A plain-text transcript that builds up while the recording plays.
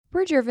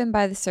We're driven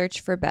by the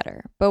search for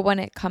better, but when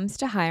it comes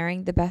to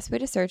hiring, the best way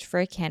to search for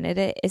a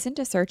candidate isn't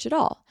to search at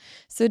all.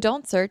 So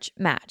don't search,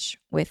 match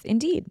with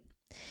Indeed.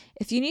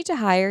 If you need to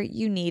hire,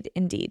 you need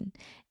Indeed.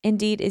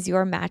 Indeed is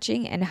your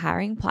matching and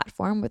hiring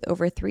platform with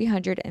over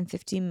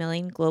 350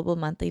 million global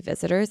monthly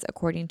visitors,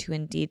 according to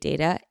Indeed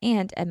data,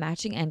 and a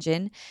matching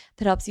engine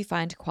that helps you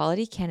find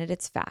quality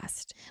candidates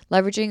fast.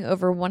 Leveraging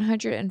over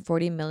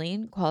 140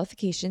 million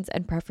qualifications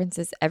and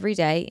preferences every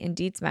day,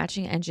 Indeed's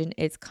matching engine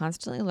is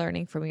constantly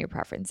learning from your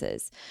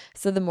preferences.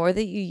 So the more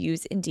that you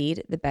use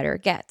Indeed, the better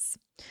it gets.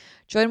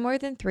 Join more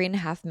than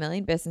 3.5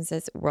 million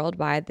businesses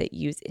worldwide that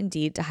use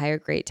Indeed to hire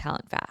great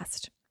talent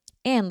fast.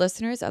 And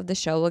listeners of the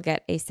show will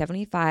get a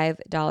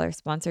 $75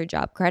 sponsored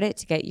job credit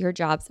to get your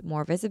jobs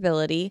more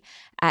visibility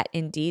at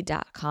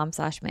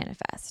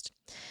Indeed.com/manifest.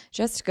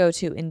 Just go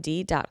to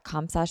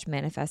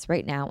Indeed.com/manifest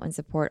right now and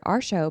support our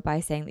show by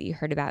saying that you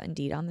heard about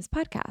Indeed on this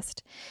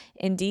podcast.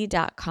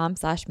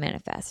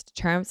 Indeed.com/manifest.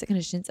 Terms and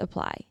conditions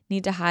apply.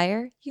 Need to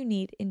hire? You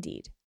need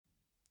Indeed.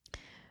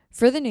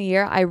 For the new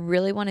year, I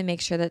really want to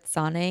make sure that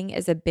sauning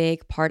is a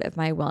big part of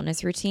my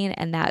wellness routine,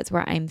 and that's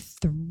where I'm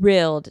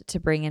thrilled to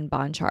bring in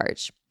Bon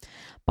Charge.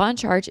 Bon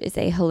Charge is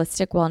a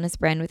holistic wellness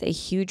brand with a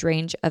huge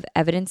range of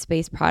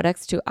evidence-based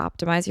products to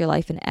optimize your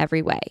life in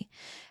every way.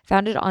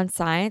 Founded on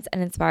science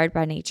and inspired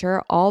by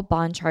nature, all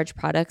Bon Charge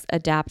products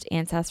adapt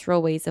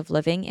ancestral ways of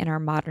living in our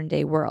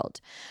modern-day world.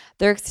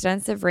 Their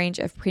extensive range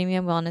of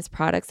premium wellness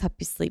products help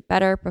you sleep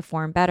better,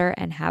 perform better,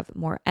 and have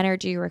more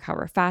energy,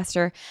 recover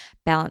faster,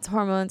 balance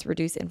hormones,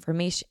 reduce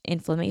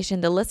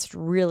inflammation. The list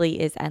really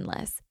is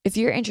endless. If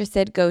you're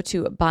interested, go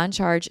to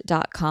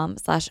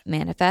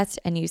boncharge.com/manifest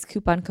and use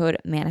coupon code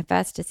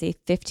MANIFEST to save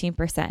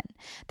 15%.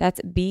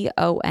 That's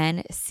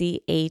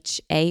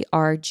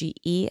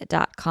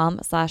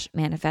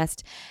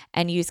BONCHARGE.com/manifest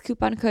and use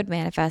coupon code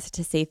MANIFEST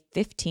to save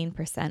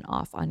 15%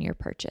 off on your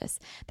purchase.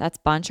 That's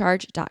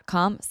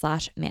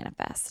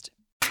boncharge.com/manifest.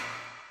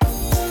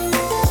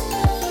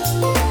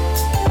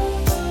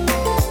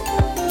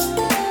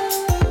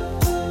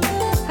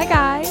 Hi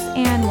guys,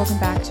 and welcome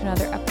back to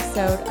another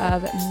episode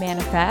of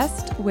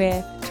Manifest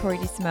with Tori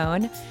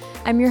DeSimone.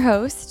 I'm your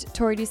host,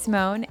 Tori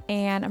DeSimone,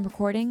 and I'm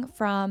recording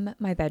from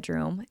my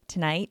bedroom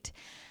tonight.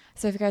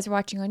 So if you guys are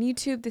watching on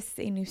YouTube, this is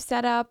a new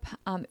setup.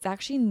 It's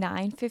actually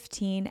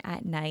 9:15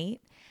 at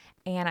night,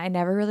 and I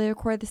never really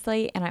record this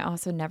late, and I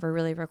also never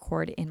really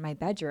record in my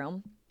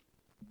bedroom.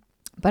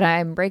 But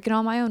I'm breaking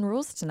all my own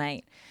rules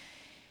tonight.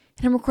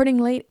 And I'm recording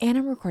late and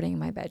I'm recording in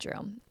my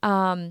bedroom.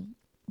 I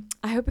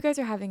hope you guys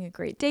are having a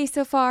great day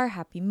so far.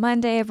 Happy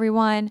Monday,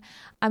 everyone.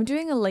 I'm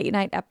doing a late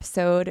night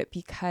episode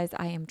because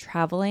I am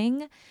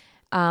traveling.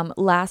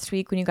 Last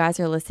week when you guys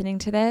are listening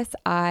to this,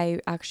 I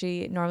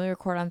actually normally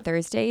record on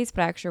Thursdays,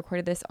 but I actually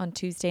recorded this on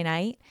Tuesday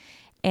night.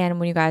 And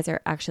when you guys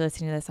are actually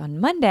listening to this on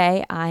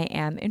Monday, I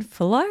am in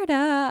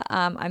Florida.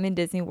 I'm in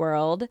Disney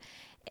World.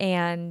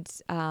 And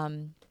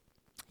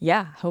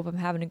hope I'm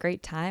having a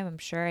great time. I'm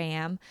sure I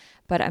am.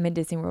 But I'm in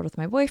Disney World with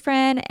my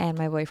boyfriend and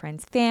my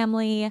boyfriend's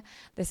family.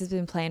 This has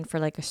been planned for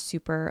like a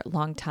super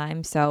long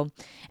time. And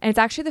it's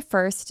actually the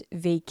first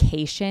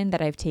vacation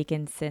that I've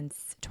taken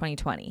since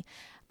 2020.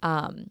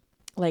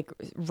 Like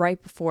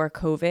right before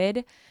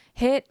COVID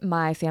hit,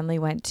 my family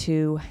went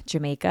to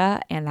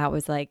Jamaica, and that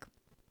was like,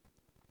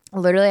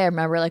 literally, I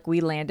remember like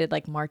we landed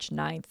like March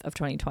 9th of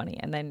 2020,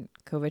 and then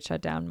COVID shut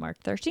down March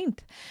 13th.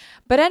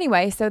 But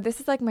anyway, so this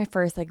is like my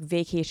first like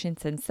vacation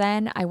since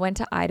then. I went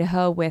to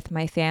Idaho with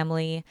my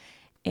family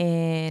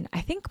in, I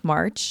think,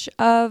 March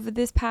of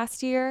this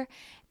past year.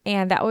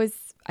 And that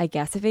was, I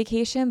guess, a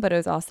vacation, but it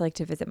was also like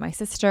to visit my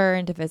sister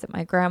and to visit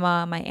my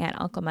grandma, my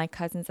aunt, uncle, my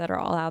cousins that are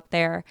all out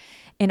there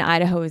in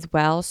Idaho as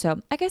well.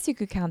 So I guess you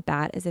could count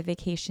that as a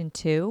vacation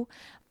too,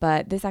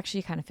 but this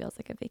actually kind of feels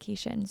like a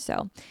vacation.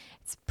 So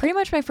it's pretty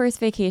much my first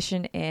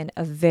vacation in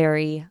a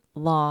very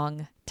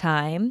long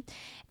time.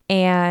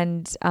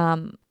 And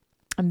I'm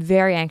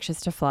very anxious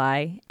to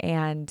fly.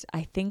 And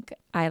I think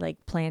I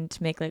like plan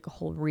to make like a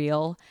whole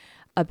reel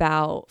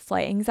about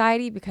flight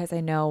anxiety because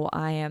I know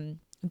I am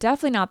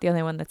definitely not the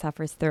only one that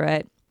suffers through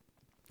it.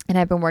 And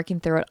I've been working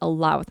through it a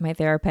lot with my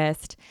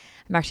therapist.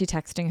 I'm actually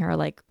texting her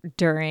like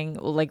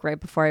right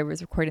before I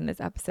was recording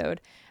this episode.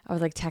 I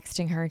was like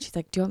texting her and she's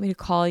like, do you want me to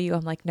call you?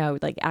 I'm like, no,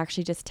 like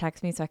actually just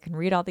text me so I can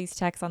read all these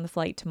texts on the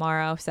flight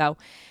tomorrow. So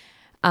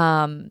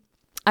I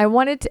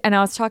wanted to, and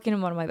I was talking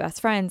to one of my best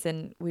friends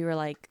and we were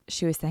like,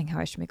 she was saying how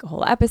I should make a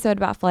whole episode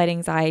about flight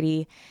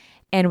anxiety.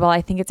 And while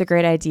I think it's a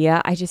great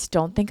idea, I just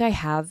don't think I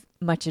have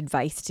much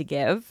advice to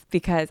give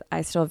because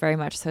I still very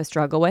much so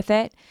struggle with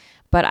it.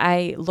 But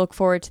I look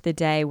forward to the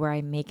day where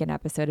I make an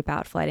episode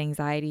about flight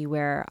anxiety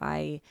where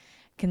I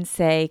can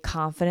say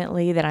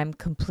confidently that I'm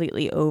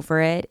completely over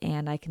it.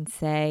 And I can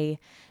say,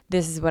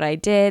 this is what I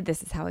did.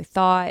 This is how I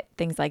thought,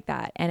 things like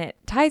that. And it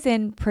ties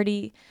in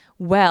pretty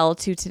well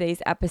to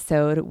today's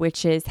episode,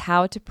 which is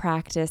how to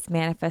practice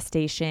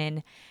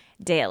manifestation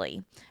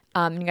daily.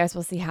 You guys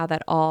will see how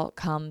that all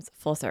comes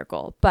full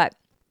circle. But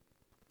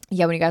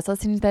yeah, when you guys are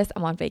listening to this,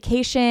 I'm on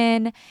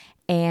vacation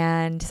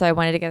And so I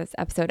wanted to get this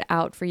episode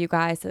out for you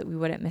guys so that we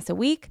wouldn't miss a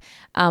week.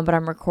 But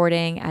I'm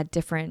recording at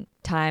different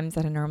times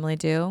than I normally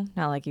do.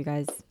 Not like you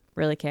guys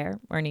really care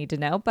or need to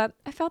know, but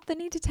I felt the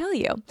need to tell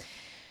you.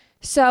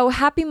 So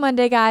happy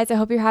Monday, guys. I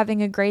hope you're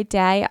having a great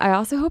day. I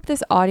also hope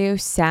this audio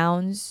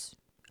sounds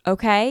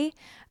okay.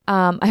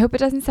 I hope it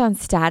doesn't sound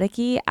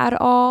staticky at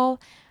all.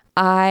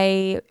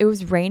 It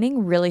was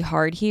raining really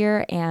hard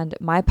here, and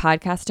my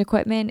podcast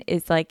equipment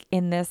is like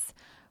in this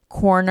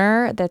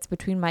corner that's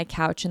between my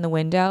couch and the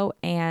window,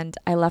 and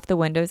I left the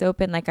windows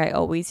open like I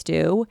always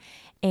do,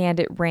 and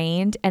it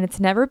rained, and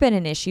it's never been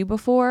an issue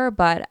before,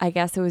 but I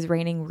guess it was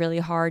raining really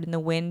hard and the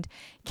wind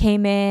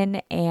came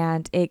in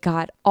and it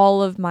got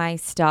all of my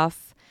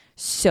stuff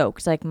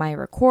soaked, like my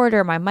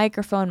recorder, my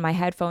microphone, my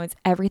headphones,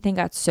 everything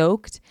got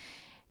soaked.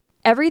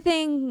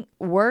 Everything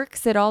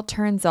works. It all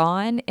turns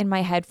on in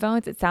my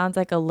headphones. It sounds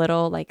like a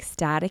little like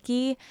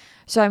staticky.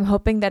 So I'm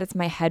hoping that it's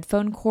my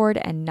headphone cord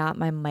and not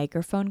my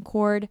microphone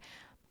cord.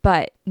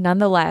 But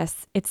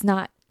nonetheless, it's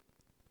not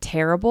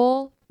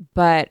terrible,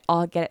 but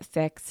I'll get it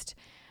fixed.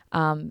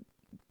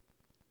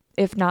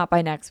 If not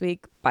by next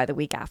week, by the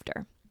week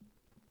after.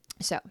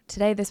 So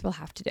today this will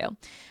have to do.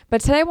 But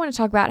today I want to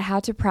talk about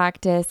how to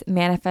practice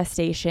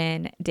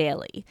manifestation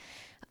daily.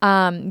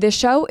 The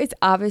show is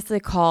obviously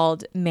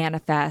called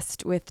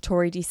Manifest with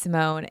Tori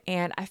DeSimone,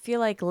 and I feel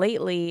like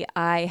lately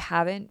I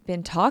haven't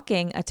been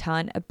talking a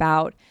ton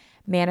about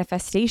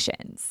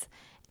manifestations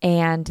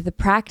and the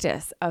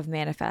practice of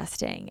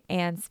manifesting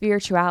and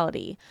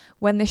spirituality.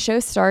 When the show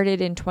started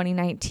in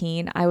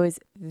 2019, I was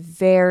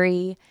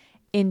very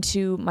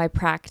into my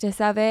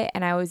practice of it,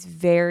 and I was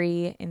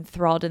very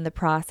enthralled in the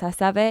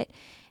process of it.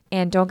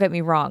 And don't get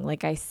me wrong,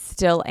 like I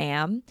still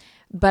am,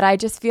 but I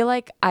just feel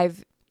like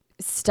I've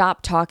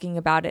stopped talking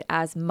about it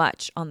as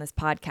much on this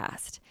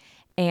podcast.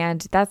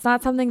 And that's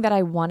not something that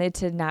I wanted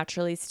to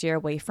naturally steer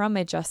away from.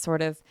 It just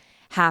sort of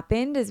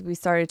happened as we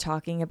started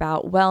talking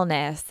about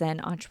wellness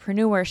and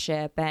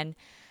entrepreneurship and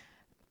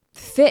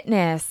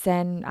fitness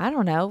and I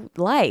don't know,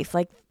 life,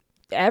 like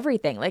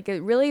everything. Like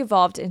it really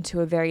evolved into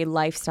a very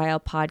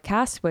lifestyle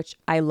podcast, which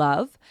I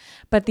love.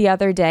 But the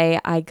other day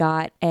I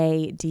got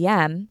a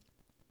DM,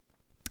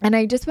 and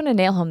I just want to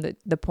nail home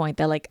the point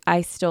that like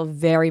I still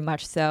very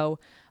much so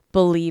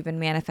believe in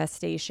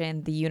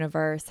manifestation, the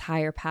universe,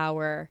 higher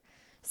power,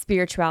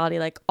 spirituality,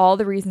 like all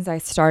the reasons I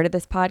started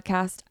this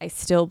podcast, I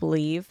still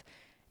believe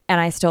and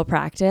I still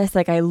practice.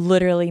 Like I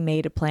literally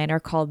made a planner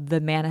called the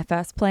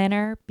Manifest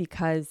Planner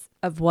because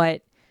of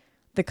what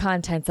the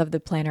contents of the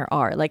planner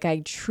are. Like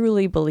I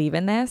truly believe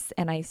in this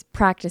and I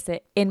practice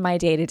it in my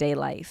day-to-day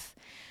life.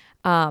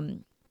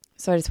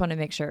 So I just want to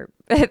make sure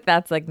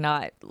that's like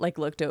not like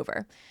looked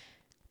over.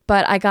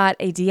 But I got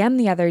a DM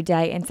the other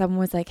day and someone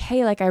was like,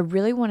 hey, like I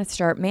really want to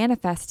start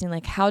manifesting.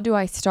 Like how do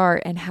I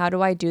start and how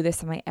do I do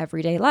this in my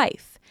everyday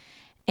life?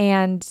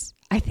 And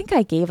I think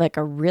I gave like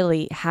a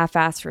really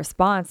half-assed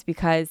response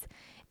because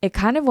it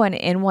kind of went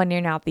in one ear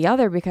and out the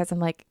other because I'm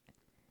like,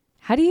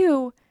 how do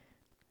you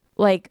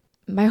like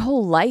my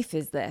whole life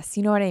is this,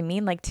 you know what I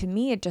mean? Like to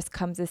me, it just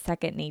comes as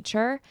second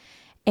nature.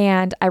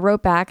 And I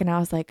wrote back and I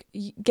was like,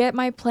 get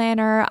my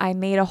planner. I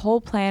made a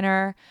whole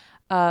planner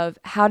of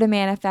how to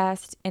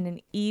manifest in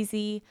an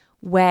easy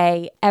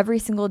way every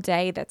single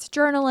day. That's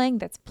journaling,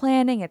 that's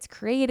planning, it's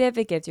creative,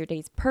 it gives your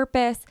days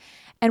purpose.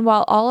 And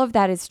while all of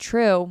that is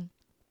true,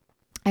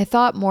 I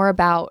thought more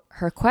about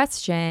her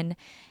question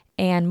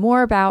and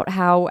more about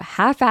how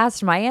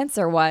half-assed my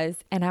answer was.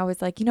 And I was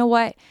like, you know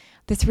what?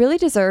 This really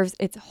deserves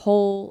its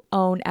whole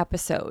own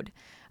episode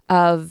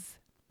of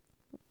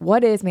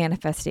what is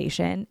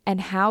manifestation and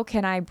how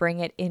can I bring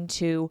it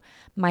into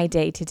my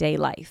day-to-day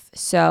life.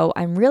 So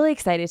I'm really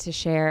excited to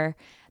share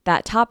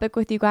that topic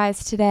with you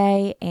guys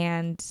today.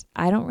 And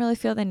I don't really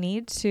feel the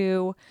need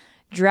to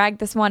drag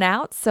this one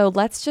out. So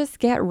let's just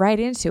get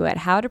right into it.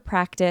 How to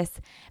practice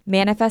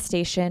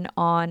manifestation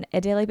on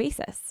a daily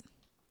basis.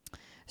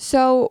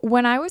 So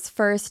when I was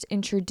first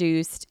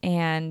introduced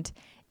and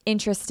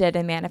interested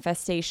in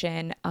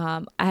manifestation,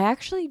 I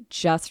actually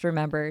just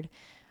remembered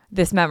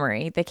this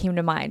memory that came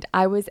to mind.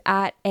 I was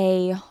at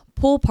a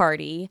pool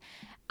party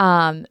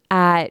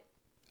at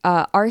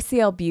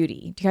RCL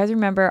Beauty. Do you guys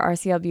remember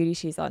RCL Beauty?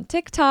 She's on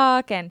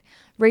TikTok, and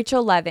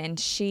Rachel Levin,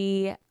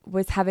 she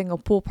was having a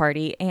pool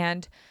party,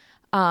 and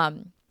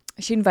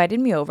she invited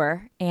me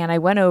over, and I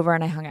went over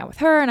and I hung out with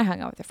her and I hung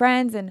out with her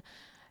friends, and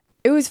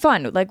it was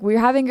fun. Like we were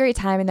having a great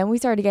time. And then we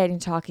started getting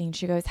talking, and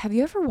she goes, have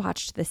you ever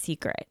watched The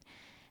Secret?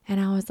 And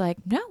I was like,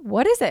 no,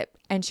 what is it?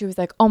 And she was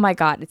like, oh my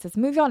God, it's this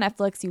movie on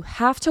Netflix. You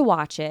have to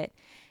watch it.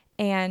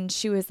 And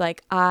she was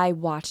like, I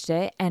watched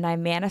it and I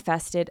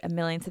manifested 1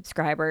 million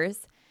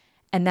subscribers.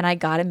 And then I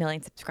got 1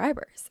 million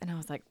subscribers. And I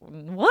was like,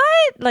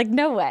 what? Like,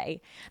 no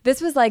way.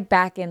 This was like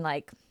back in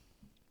like,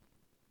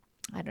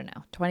 I don't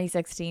know,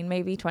 2016,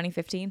 maybe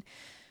 2015.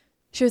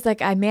 She was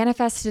like, I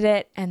manifested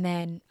it and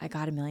then I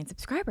got 1 million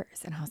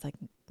subscribers. And I was like,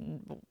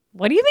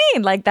 what do you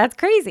mean? Like, that's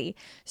crazy.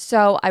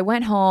 So I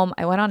went home,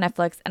 I went on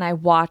Netflix and I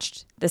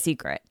watched The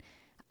Secret.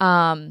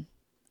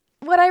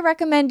 would I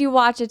recommend you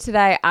watch it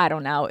today? I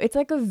don't know. It's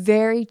like a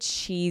very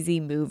cheesy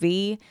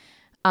movie.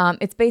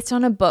 It's based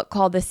on a book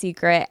called The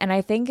Secret. And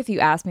I think if you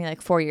asked me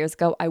like 4 years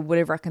ago, I would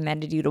have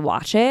recommended you to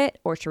watch it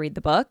or to read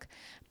the book.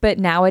 But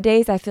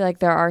nowadays, I feel like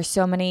there are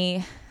so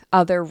many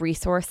other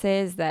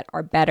resources that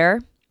are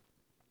better,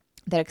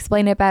 that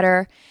explain it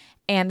better,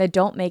 and that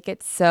don't make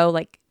it so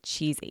like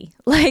cheesy.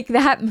 Like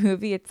that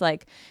movie, it's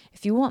like,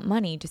 if you want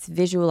money, just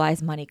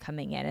visualize money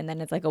coming in. And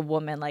then it's like a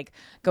woman like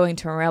going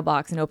to a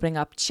mailbox and opening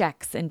up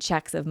checks and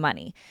checks of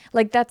money.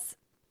 Like that's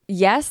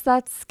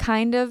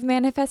kind of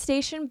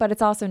manifestation, but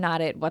it's also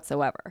not it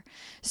whatsoever.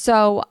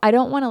 So I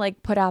don't want to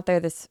like put out there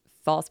this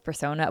false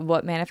persona of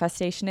what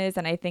manifestation is.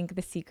 And I think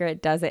The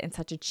Secret does it in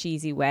such a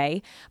cheesy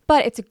way,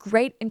 but it's a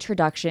great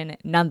introduction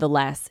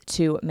nonetheless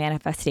to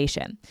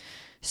manifestation.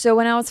 So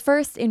when I was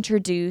first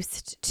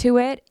introduced to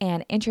it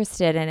and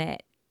interested in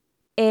it,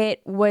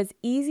 it was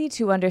easy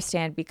to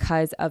understand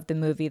because of the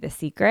movie The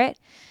Secret.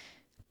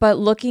 But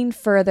looking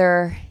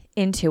further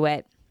into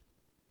it,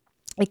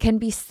 it can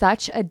be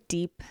such a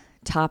deep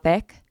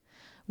topic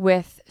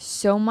with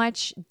so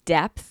much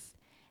depth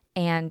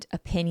and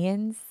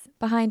opinions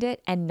behind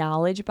it and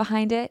knowledge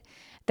behind it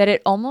that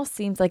it almost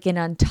seems like an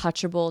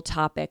untouchable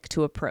topic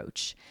to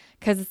approach.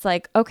 Because it's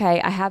like,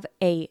 okay, I have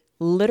a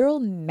literal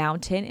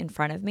mountain in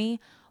front of me.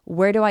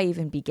 Where do I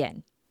even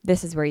begin?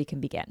 This is where you can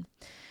begin.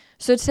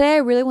 So today I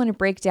really want to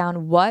break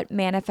down what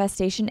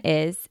manifestation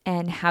is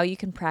and how you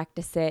can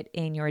practice it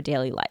in your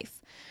daily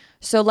life.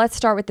 So let's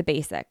start with the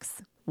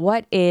basics.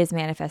 What is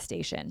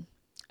manifestation?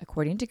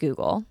 According to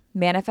Google,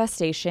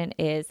 manifestation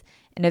is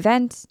an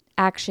event,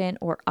 action,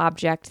 or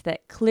object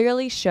that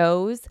clearly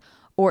shows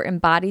or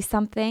embodies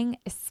something,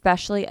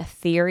 especially a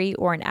theory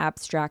or an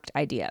abstract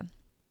idea.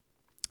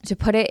 To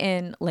put it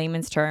in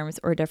layman's terms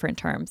or different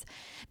terms,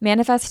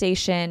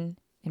 manifestation,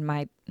 in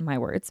my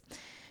words,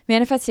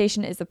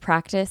 manifestation is the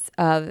practice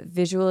of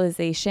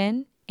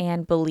visualization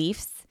and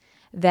beliefs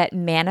that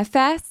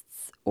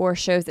manifests or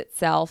shows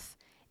itself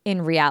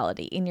in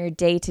reality, in your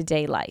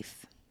day-to-day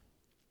life.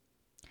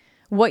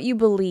 What you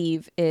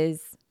believe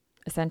is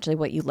essentially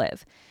what you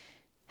live.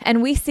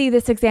 And we see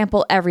this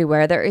example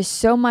everywhere. There is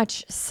so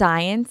much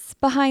science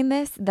behind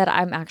this that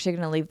I'm actually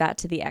going to leave that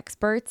to the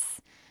experts,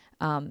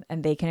 and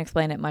they can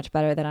explain it much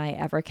better than I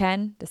ever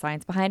can, the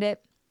science behind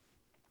it.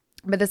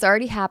 But this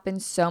already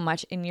happens so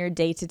much in your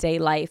day-to-day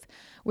life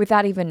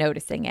without even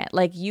noticing it.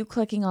 Like you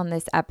clicking on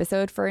this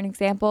episode, for an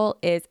example,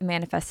 is a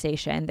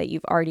manifestation that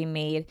you've already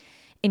made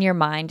in your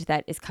mind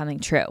that is coming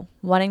true.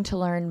 Wanting to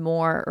learn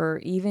more or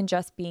even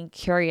just being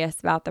curious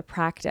about the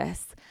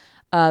practice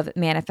of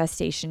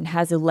manifestation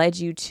has led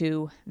you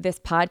to this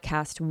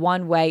podcast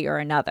one way or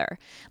another.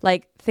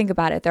 Like think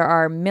about it. There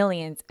are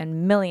millions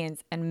and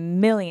millions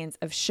and millions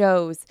of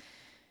shows,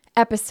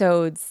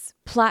 episodes,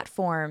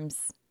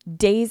 platforms,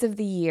 days of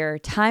the year,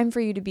 time for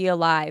you to be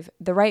alive,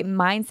 the right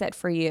mindset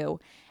for you.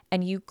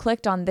 And you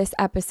clicked on this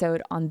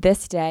episode on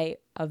this day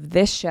of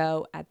this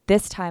show at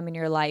this time in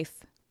your life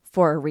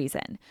for a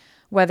reason,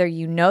 whether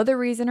you know the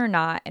reason or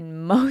not.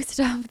 And most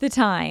of the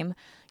time,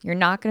 you're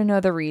not going to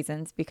know the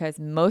reasons because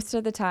most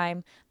of the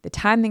time, the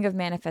timing of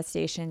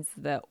manifestations,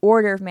 the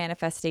order of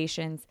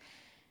manifestations,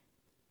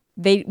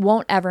 they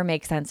won't ever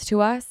make sense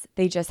to us.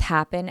 They just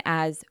happen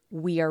as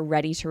we are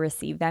ready to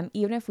receive them,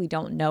 even if we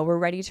don't know we're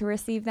ready to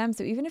receive them.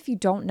 So even if you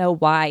don't know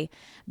why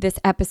this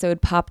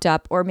episode popped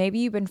up, or maybe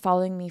you've been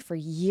following me for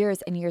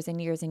years and years and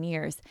years and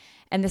years,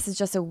 and this is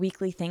just a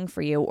weekly thing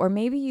for you, or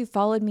maybe you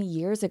followed me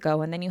years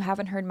ago and then you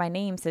haven't heard my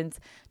name since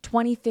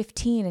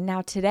 2015, and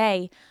now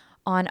today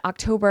on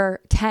October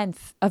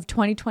 10th of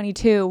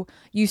 2022,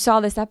 you saw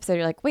this episode.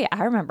 You're like, wait,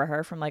 I remember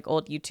her from like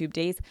old YouTube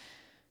days.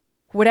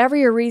 Whatever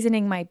your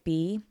reasoning might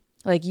be,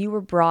 like you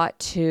were brought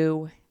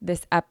to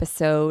this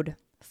episode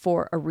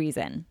for a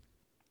reason.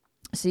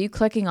 So you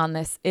clicking on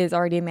this is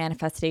already a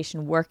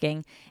manifestation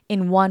working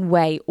in one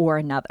way or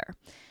another.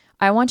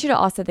 I want you to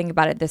also think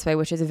about it this way,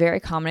 which is a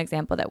very common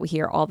example that we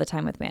hear all the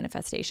time with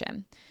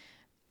manifestation.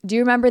 Do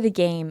you remember the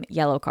game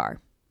Yellow Car?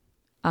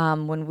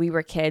 When we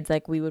were kids,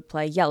 like we would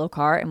play Yellow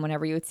Car, and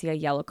whenever you would see a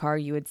yellow car,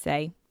 you would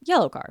say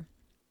yellow car.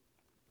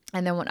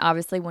 And then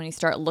when you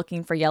start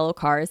looking for yellow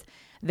cars,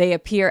 they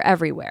appear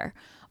everywhere.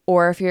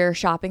 Or if you're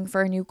shopping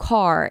for a new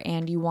car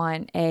and you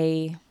want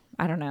a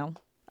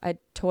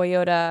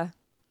Toyota,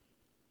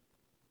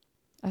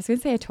 I was going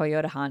to say a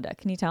Toyota Honda.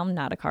 Can you tell I'm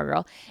not a car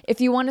girl? If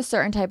you want a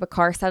certain type of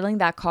car, suddenly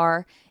that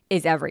car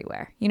is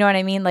everywhere. You know what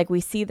I mean? Like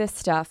we see this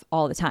stuff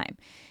all the time.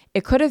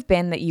 It could have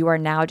been that you are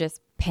now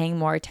just paying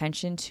more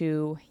attention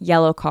to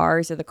yellow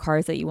cars or the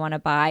cars that you want to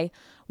buy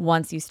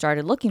once you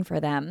started looking for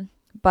them.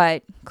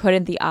 But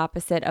couldn't the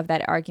opposite of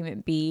that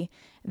argument be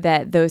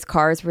that those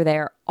cars were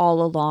there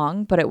all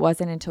along, but it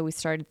wasn't until we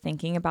started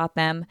thinking about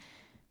them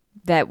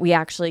that we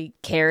actually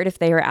cared if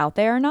they were out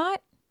there or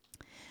not?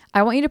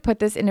 I want you to put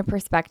this in a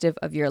perspective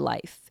of your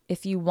life.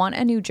 If you want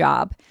a new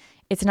job,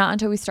 it's not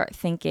until we start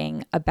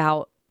thinking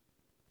about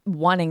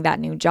wanting that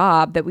new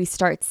job that we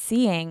start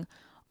seeing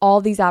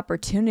all these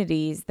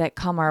opportunities that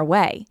come our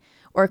way?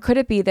 Or could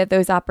it be that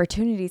those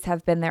opportunities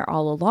have been there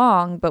all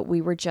along, but we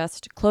were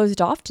just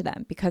closed off to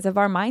them because of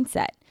our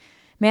mindset?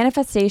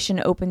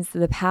 Manifestation opens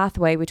the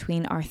pathway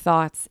between our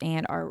thoughts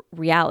and our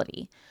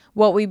reality.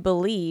 What we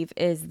believe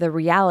is the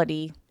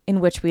reality in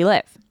which we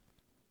live.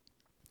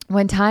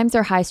 When times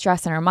are high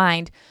stress in our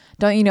mind,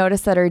 don't you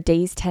notice that our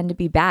days tend to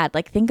be bad?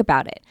 Like, think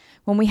about it.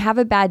 When we have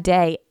a bad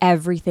day,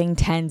 everything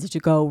tends to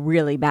go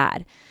really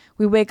bad.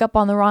 We wake up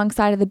on the wrong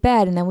side of the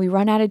bed, and then we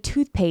run out of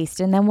toothpaste,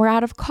 and then we're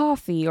out of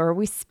coffee, or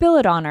we spill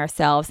it on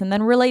ourselves, and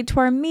then we're late to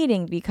our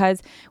meeting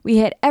because we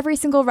hit every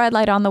single red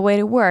light on the way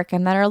to work,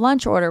 and then our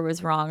lunch order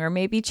was wrong, or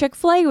maybe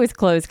Chick-fil-A was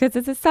closed because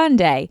it's a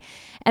Sunday.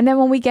 And then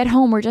when we get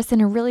home, we're just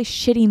in a really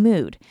shitty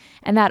mood.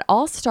 And that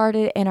all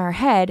started in our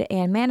head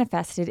and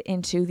manifested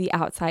into the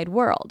outside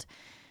world.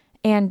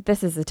 And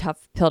this is a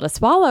tough pill to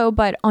swallow,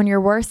 but on your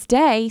worst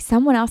day,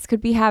 someone else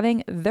could be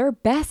having their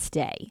best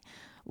day.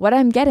 What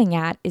I'm getting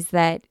at is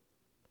that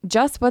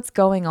just what's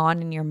going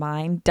on in your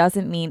mind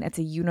doesn't mean it's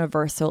a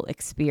universal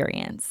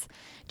experience.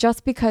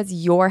 Just because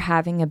you're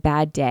having a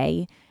bad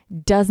day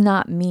does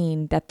not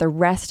mean that the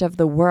rest of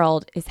the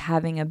world is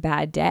having a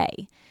bad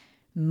day.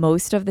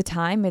 Most of the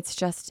time, it's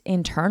just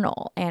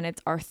internal, and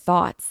it's our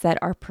thoughts that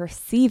are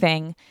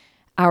perceiving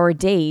our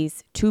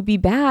days to be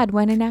bad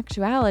when in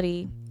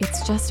actuality,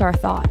 it's just our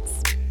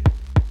thoughts.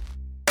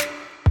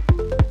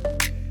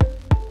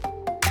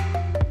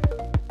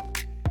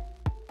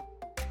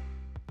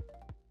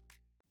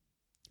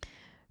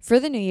 For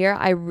the new year,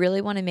 I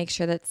really want to make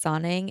sure that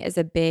sauning is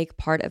a big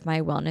part of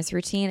my wellness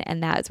routine,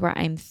 and that's where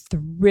I'm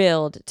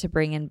thrilled to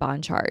bring in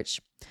Bon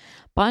Charge.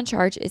 Bon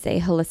Charge is a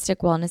holistic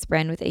wellness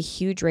brand with a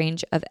huge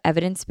range of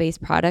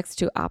evidence-based products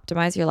to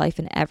optimize your life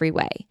in every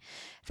way.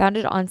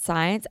 Founded on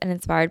science and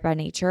inspired by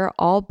nature,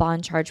 all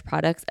Bon Charge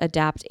products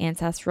adapt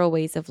ancestral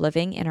ways of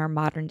living in our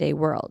modern day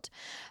world.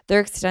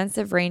 Their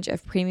extensive range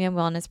of premium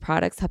wellness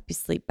products help you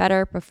sleep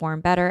better,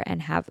 perform better,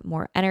 and have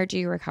more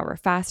energy, recover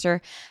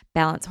faster,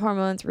 balance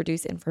hormones,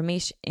 reduce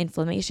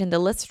inflammation. The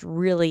list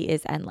really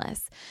is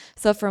endless.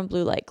 So from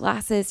blue light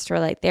glasses,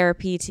 starlight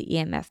therapy to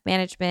EMF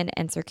management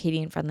and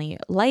circadian friendly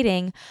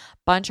lighting,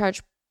 Bon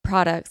Charge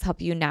products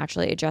help you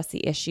naturally address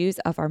the issues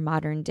of our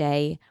modern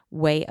day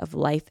way of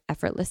life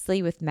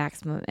effortlessly with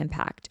maximum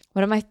impact.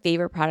 One of my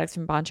favorite products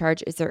from Bon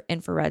Charge is their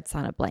infrared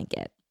sauna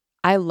blanket.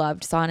 I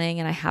loved sauning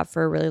and I have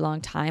for a really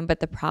long time, but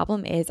the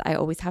problem is I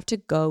always have to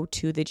go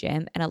to the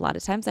gym, and a lot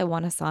of times I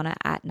want a sauna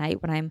at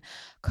night when I'm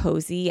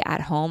cozy at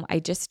home. I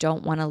just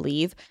don't want to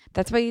leave.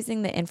 That's why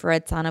using the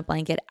infrared sauna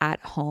blanket at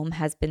home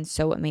has been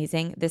so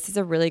amazing. This is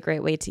a really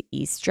great way to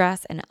ease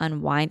stress and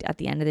unwind at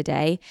the end of the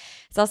day.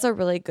 It's also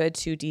really good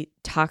to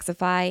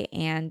detoxify,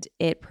 and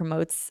it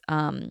promotes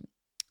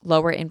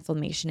lower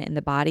inflammation in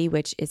the body,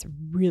 which is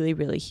really,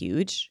 really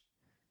huge.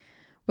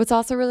 What's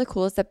also really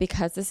cool is that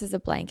because this is a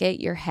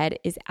blanket, your head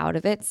is out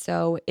of it.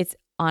 So it's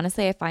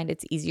honestly, I find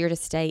it's easier to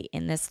stay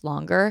in this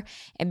longer.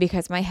 And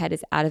because my head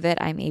is out of it,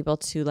 I'm able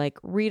to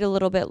read a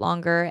little bit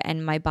longer,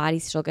 and my body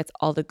still gets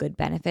all the good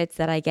benefits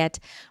that I get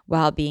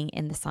while being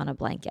in the sauna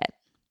blanket.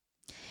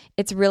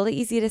 It's really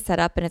easy to set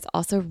up, and it's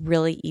also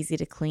really easy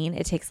to clean.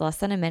 It takes less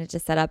than a minute to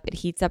set up. It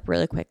heats up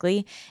really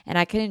quickly, and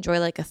I can enjoy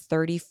a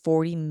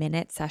 30-40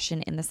 minute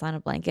session in the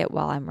sauna blanket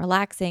while I'm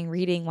relaxing,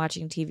 reading,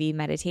 watching TV,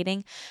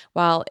 meditating.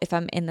 While if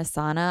I'm in the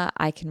sauna,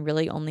 I can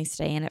really only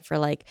stay in it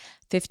for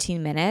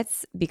 15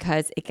 minutes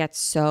because it gets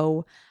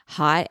so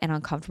hot and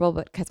uncomfortable,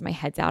 but because my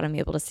head's out, I'm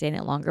able to stay in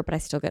it longer, but I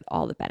still get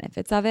all the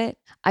benefits of it.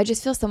 I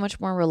just feel so much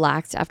more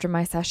relaxed after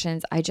my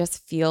sessions. I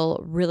just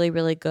feel really,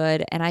 really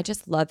good, and I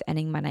just love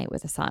ending my night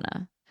with a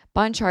sauna.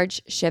 Bon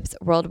Charge ships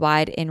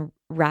worldwide in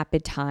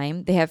rapid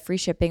time. They have free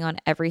shipping on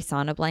every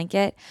sauna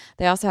blanket.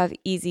 They also have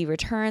easy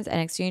returns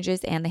and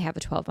exchanges, and they have a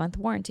 12-month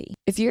warranty.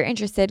 If you're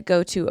interested,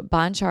 go to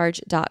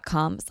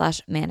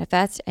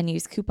boncharge.com/manifest and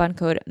use coupon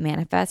code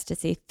manifest to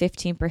save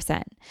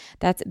 15%.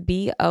 That's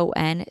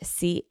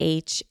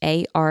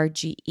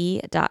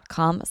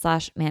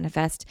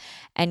BONCHARGE.com/manifest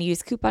and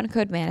use coupon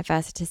code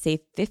manifest to save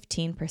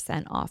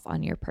 15% off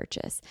on your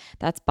purchase.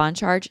 That's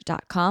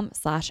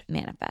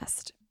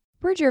boncharge.com/manifest.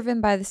 We're driven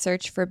by the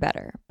search for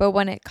better, but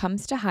when it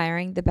comes to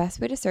hiring, the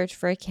best way to search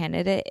for a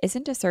candidate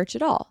isn't to search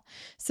at all.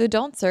 So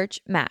don't search,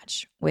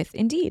 match with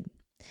Indeed.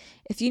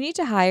 If you need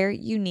to hire,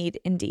 you need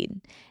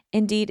Indeed.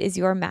 Indeed is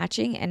your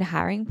matching and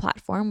hiring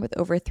platform with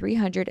over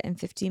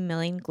 350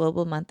 million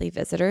global monthly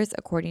visitors,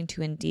 according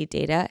to Indeed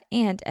data,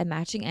 and a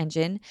matching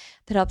engine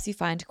that helps you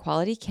find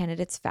quality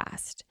candidates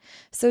fast.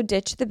 So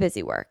ditch the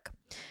busy work.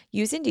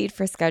 Use Indeed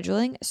for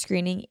scheduling,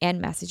 screening,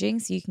 and messaging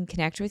so you can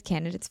connect with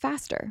candidates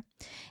faster.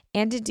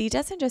 And Indeed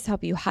doesn't just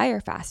help you hire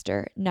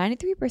faster.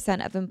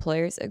 93% of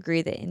employers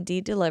agree that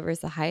Indeed delivers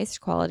the highest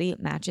quality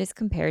matches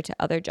compared to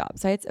other job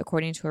sites,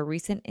 according to a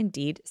recent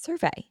Indeed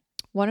survey.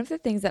 One of the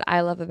things that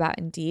I love about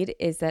Indeed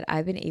is that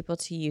I've been able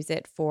to use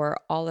it for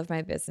all of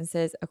my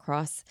businesses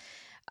across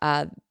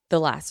the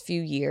last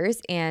few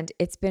years, and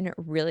it's been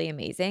really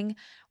amazing.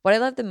 What I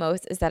love the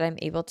most is that I'm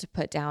able to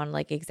put down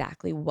like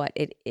exactly what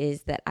it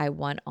is that I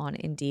want on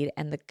Indeed,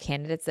 and the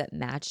candidates that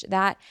match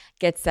that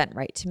get sent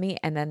right to me.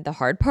 And then the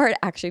hard part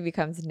actually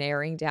becomes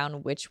narrowing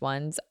down which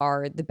ones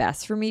are the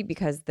best for me,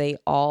 because they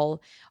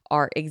all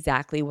are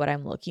exactly what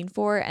I'm looking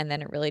for. And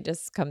then it really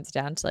just comes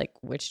down to like,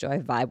 which do I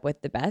vibe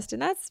with the best?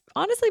 And that's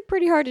honestly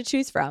pretty hard to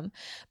choose from.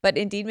 But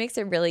Indeed makes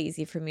it really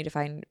easy for me to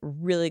find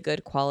really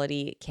good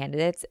quality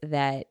candidates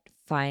that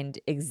find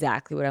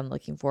exactly what I'm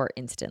looking for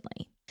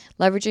instantly.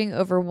 Leveraging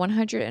over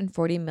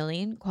 140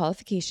 million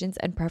qualifications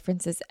and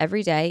preferences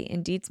every day,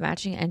 Indeed's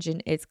matching engine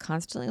is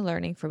constantly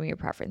learning from your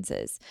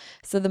preferences.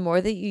 So the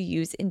more that you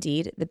use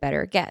Indeed, the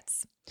better it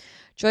gets.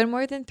 Join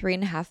more than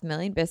 3.5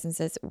 million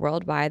businesses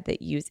worldwide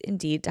that use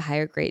Indeed to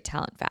hire great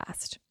talent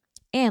fast.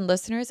 And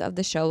listeners of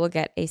the show will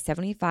get a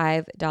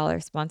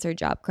 $75 sponsored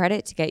job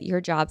credit to get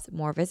your jobs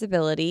more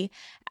visibility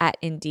at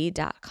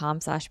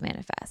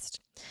Indeed.com/manifest.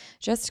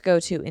 Just go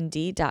to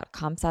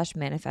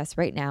Indeed.com/manifest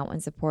right now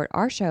and support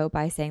our show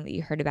by saying that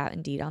you heard about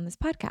Indeed on this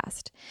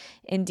podcast.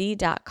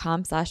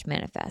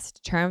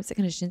 Indeed.com/manifest. Terms and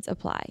conditions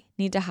apply.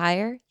 Need to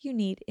hire? You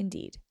need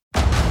Indeed.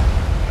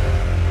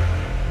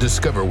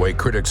 Discover why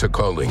critics are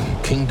calling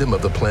Kingdom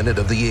of the Planet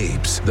of the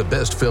Apes the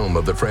best film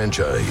of the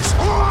franchise.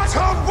 What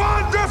a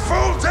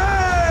wonderful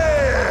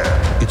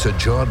day! It's a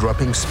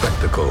jaw-dropping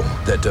spectacle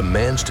that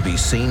demands to be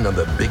seen on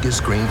the biggest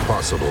screen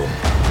possible.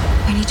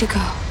 I need to go.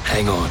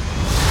 Hang on.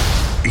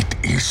 It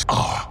is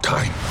our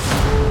time.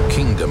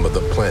 Kingdom of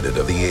the Planet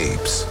of the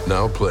Apes.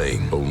 Now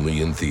playing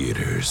only in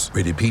theaters.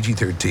 Rated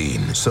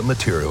PG-13. Some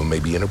material may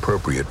be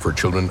inappropriate for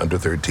children under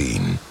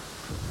 13.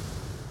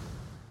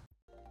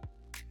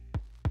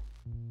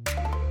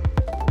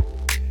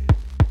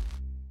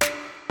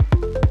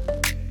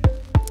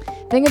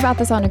 Think about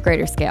this on a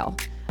greater scale.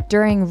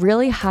 During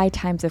really high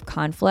times of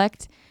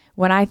conflict,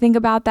 when I think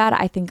about that,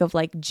 I think of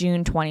like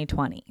June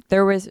 2020.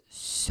 There was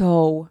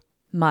so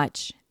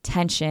much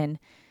tension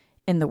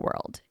in the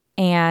world.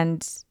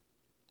 And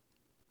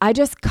I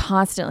just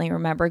constantly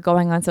remember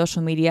going on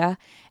social media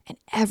and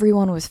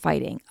everyone was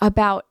fighting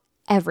about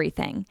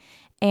everything.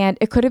 And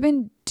it could have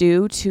been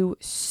due to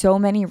so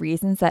many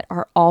reasons that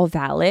are all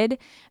valid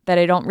that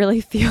I don't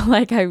really feel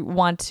like I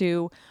want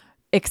to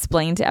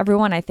explain to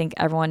everyone. I think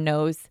everyone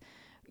knows,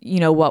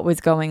 what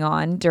was going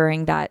on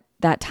during that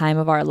time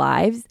of our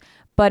lives.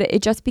 But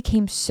it just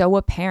became so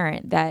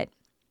apparent that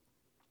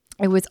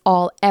it was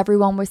all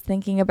everyone was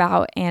thinking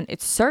about, and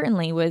it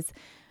certainly was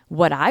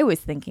what I was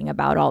thinking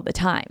about all the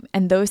time.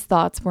 And those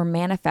thoughts were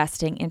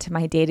manifesting into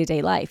my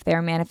day-to-day life. They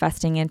were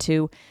manifesting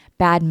into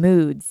bad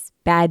moods,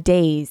 bad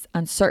days,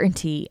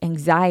 uncertainty,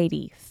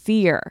 anxiety,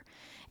 fear.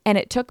 And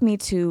it took me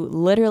to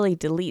literally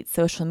delete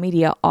social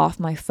media off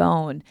my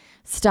phone,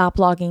 stop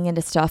logging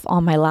into stuff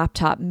on my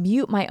laptop,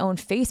 mute my own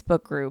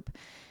Facebook group,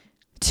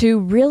 to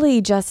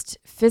really just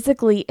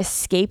physically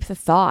escape the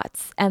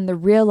thoughts and the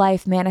real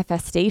life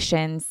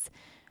manifestations,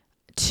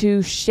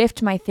 to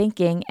shift my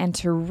thinking and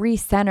to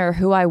recenter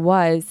who I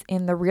was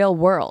in the real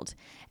world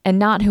and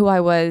not who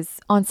I was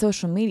on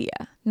social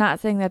media. Not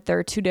saying that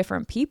they're two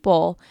different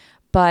people,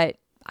 but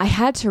I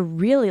had to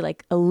really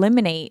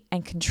eliminate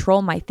and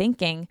control my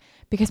thinking,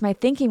 because my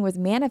thinking was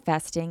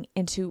manifesting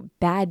into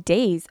bad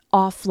days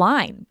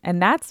offline.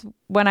 And that's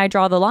when I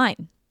draw the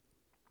line.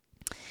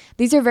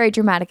 These are very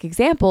dramatic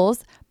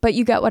examples, but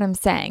you get what I'm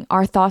saying.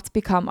 Our thoughts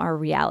become our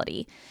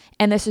reality.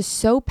 And this is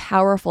so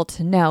powerful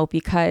to know,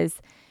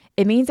 because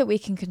it means that we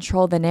can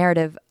control the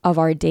narrative of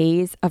our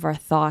days, of our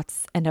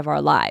thoughts, and of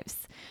our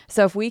lives.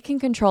 So if we can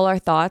control our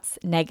thoughts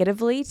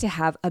negatively to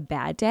have a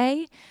bad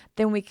day,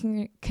 then we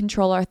can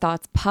control our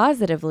thoughts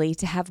positively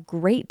to have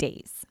great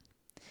days.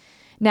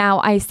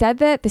 Now, I said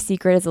that The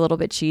Secret is a little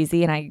bit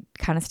cheesy, and I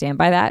kind of stand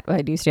by that.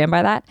 I do stand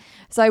by that.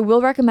 So I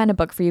will recommend a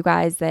book for you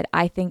guys that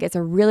I think is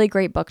a really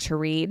great book to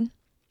read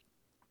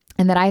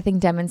and that I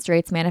think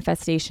demonstrates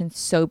manifestation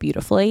so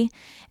beautifully.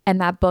 And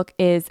that book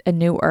is A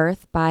New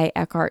Earth by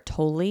Eckhart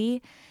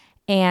Tolle.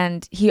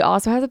 And he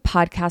also has a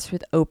podcast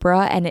with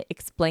Oprah, and it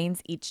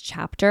explains each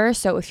chapter.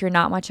 So if you're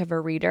not much of a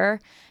reader,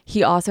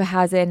 he also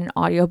has it in an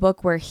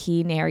audiobook where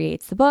he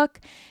narrates the book.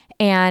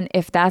 And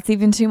if that's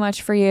even too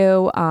much for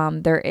you,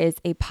 there is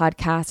a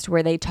podcast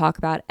where they talk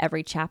about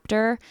every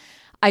chapter.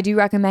 I do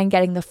recommend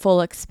getting the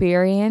full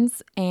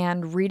experience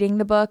and reading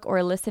the book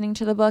or listening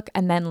to the book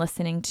and then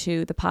listening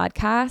to the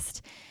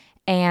podcast,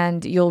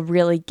 and you'll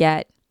really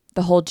get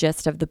the whole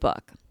gist of the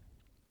book.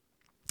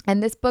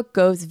 And this book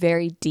goes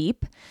very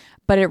deep,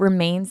 but it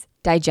remains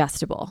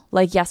digestible.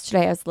 Like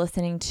yesterday, I was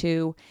listening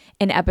to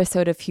an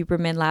episode of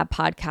Huberman Lab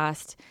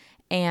podcast,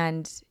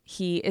 and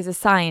he is a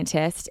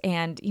scientist,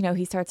 and,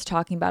 he starts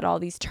talking about all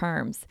these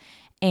terms,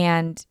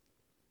 and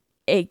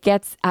it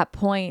gets at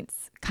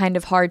points kind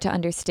of hard to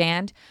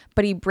understand,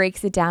 but he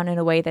breaks it down in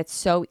a way that's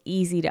so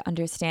easy to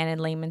understand in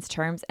layman's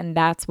terms. And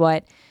that's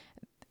what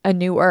A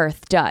New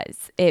Earth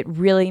does. It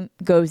really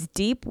goes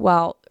deep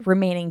while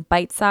remaining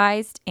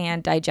bite-sized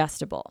and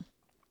digestible.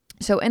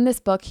 So in this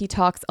book, he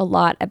talks a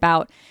lot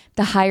about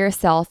the higher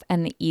self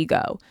and the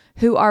ego.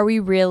 Who are we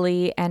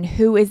really, and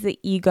who is the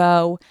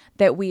ego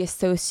that we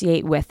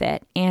associate with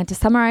it? And to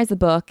summarize the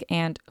book,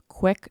 and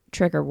quick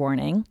trigger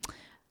warning,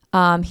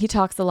 he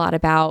talks a lot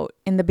about,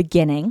 in the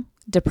beginning,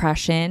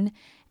 depression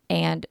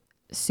and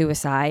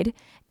suicide,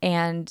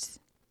 and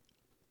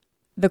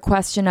the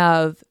question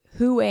of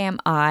who am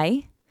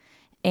I,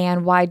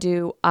 and why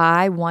do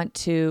I want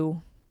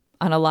to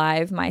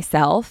unalive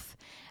myself,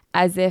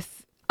 as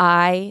if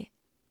I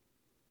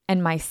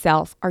and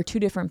myself are two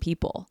different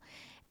people.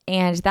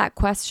 And that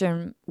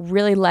question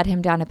really led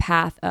him down a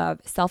path of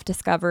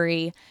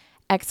self-discovery,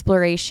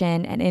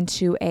 exploration, and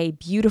into a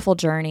beautiful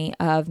journey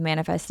of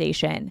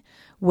manifestation,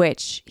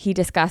 which he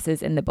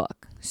discusses in the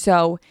book.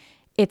 So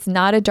it's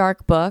not a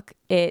dark book.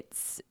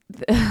 It's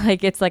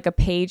like a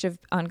page of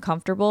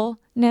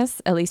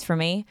uncomfortableness, at least for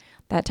me.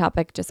 That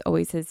topic just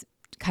always has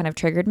kind of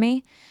triggered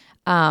me.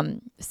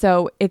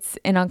 So it's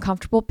an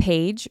uncomfortable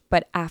page,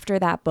 but after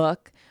that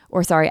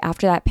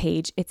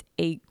page, it's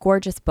a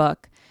gorgeous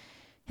book,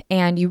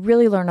 and you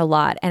really learn a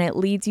lot, and it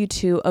leads you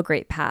to a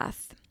great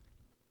path.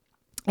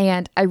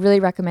 And I really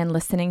recommend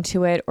listening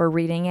to it or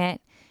reading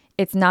it.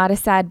 It's not a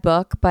sad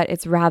book, but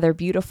it's rather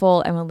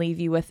beautiful and will leave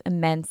you with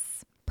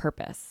immense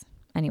purpose.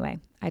 Anyway,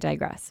 I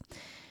digress.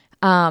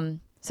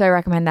 So I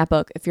recommend that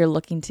book if you're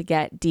looking to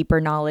get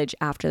deeper knowledge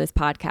after this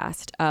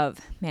podcast of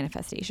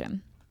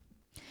manifestation.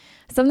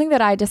 Something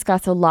that I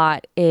discuss a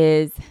lot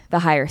is the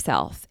higher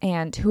self,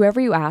 and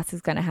whoever you ask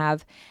is going to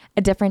have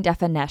a different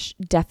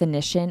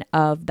definition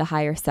of the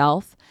higher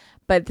self,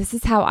 but this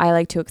is how I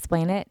like to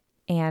explain it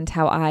and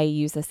how I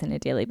use this on a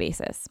daily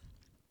basis.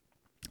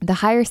 The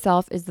higher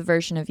self is the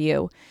version of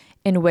you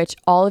in which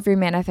all of your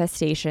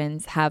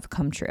manifestations have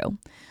come true.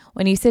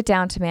 When you sit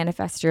down to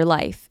manifest your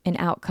life, an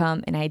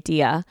outcome, an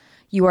idea,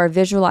 you are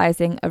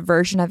visualizing a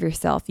version of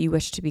yourself you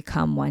wish to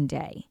become one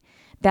day.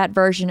 That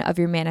version of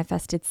your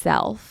manifested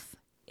self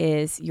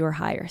is your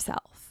higher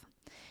self.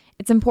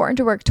 It's important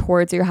to work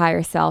towards your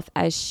higher self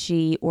as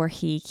she or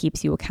he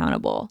keeps you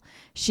accountable.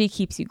 She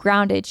keeps you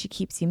grounded, she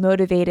keeps you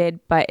motivated,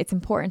 but it's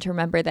important to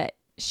remember that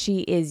she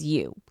is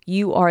you.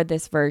 You are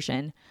this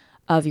version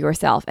of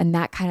yourself, and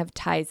that kind of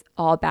ties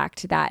all back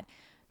to that.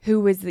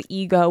 Who is the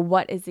ego?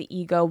 What is the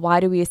ego? Why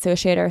do we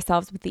associate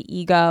ourselves with the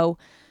ego?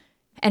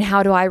 And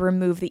how do I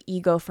remove the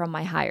ego from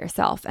my higher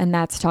self? And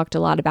that's talked a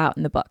lot about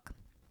in the book.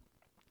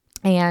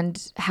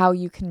 And how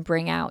you can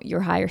bring out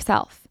your higher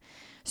self.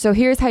 So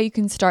here's how you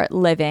can start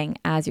living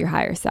as your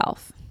higher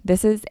self.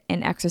 This is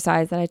an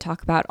exercise that I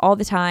talk about all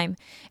the time.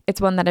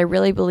 It's one that I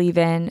really believe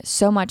in,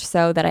 so much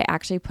so that I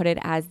actually put it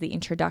as the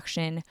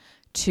introduction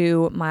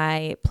to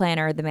my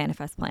planner, the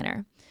Manifest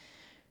Planner.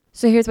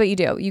 So here's what you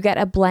do. You get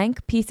a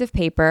blank piece of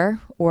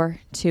paper, or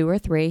 2 or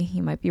 3,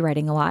 you might be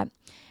writing a lot,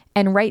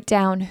 and write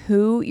down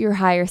who your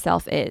higher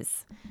self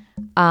is.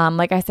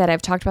 Like I said,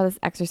 I've talked about this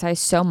exercise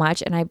so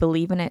much, and I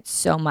believe in it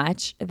so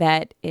much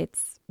that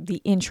it's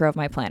the intro of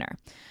my planner.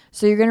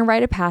 So you're going to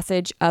write a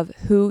passage of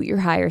who your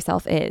higher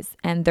self is,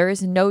 and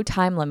there's no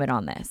time limit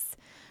on this.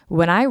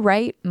 When I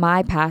write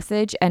my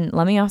passage, and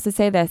let me also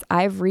say this,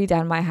 I've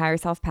redone my higher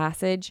self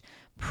passage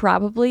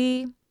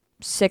probably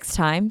 6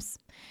 times,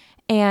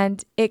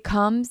 and it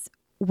comes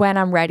when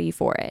I'm ready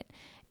for it.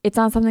 It's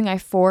not something I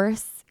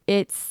force.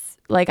 It's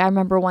like, I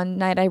remember one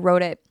night I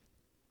wrote it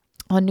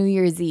on New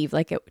Year's Eve,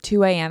 like at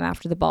 2 a.m.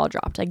 after the ball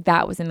dropped. Like,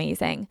 that was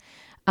amazing.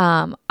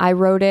 I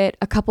wrote it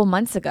a couple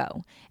months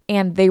ago,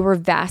 and they were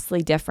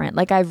vastly different.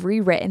 Like, I've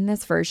rewritten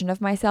this version of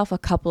myself a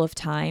couple of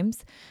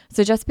times.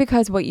 So just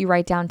because what you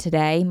write down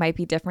today might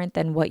be different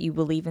than what you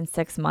believe in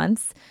 6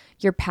 months,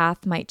 your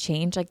path might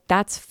change. Like,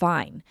 that's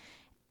fine.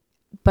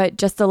 But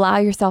just allow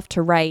yourself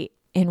to write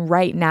and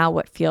write now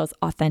what feels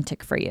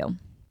authentic for you.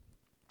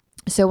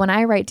 So when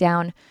I write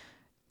down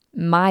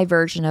my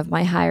version of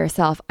my higher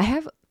self, I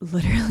have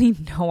literally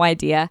no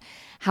idea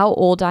how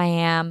old I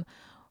am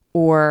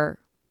or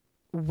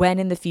when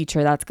in the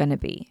future that's going to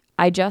be.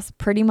 I just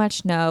pretty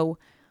much know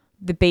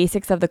the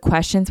basics of the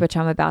questions, which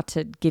I'm about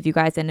to give you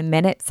guys in a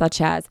minute, such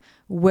as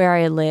where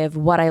I live,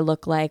 what I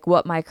look like,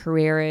 what my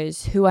career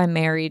is, who I'm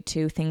married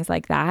to, things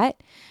like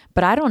that.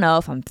 But I don't know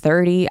if I'm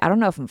 30. I don't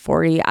know if I'm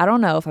 40. I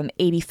don't know if I'm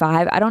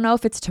 85. I don't know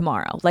if it's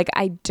tomorrow. Like,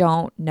 I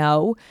don't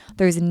know.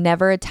 There's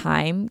never a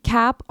time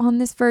cap on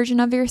this version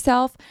of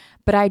yourself,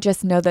 but I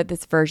just know that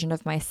this version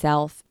of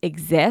myself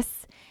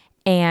exists,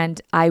 and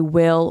I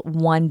will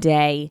one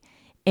day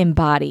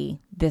embody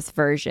this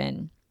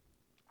version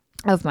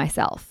of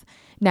myself.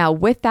 Now,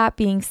 with that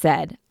being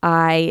said,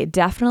 I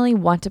definitely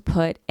want to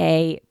put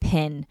a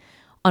pin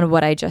on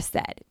what I just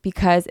said,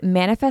 because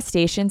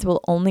manifestations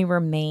will only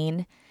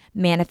remain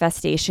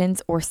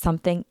manifestations or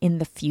something in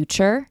the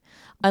future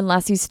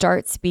unless you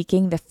start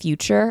speaking the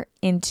future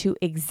into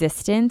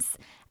existence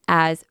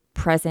as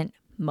present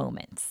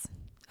moments.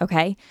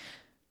 Okay?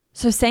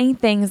 So saying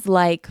things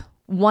like,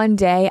 one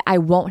day I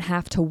won't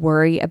have to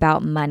worry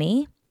about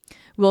money,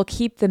 will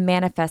keep the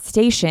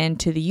manifestation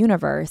to the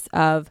universe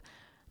of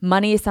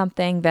Money is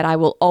something that I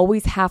will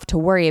always have to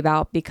worry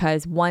about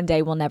because one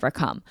day will never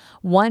come.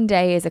 One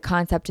day is a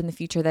concept in the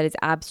future that is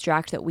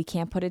abstract that we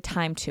can't put a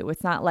time to.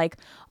 It's not like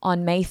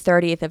on May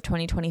 30th of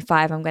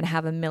 2025, I'm going to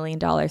have $1 million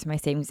in my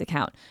savings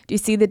account. Do you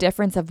see the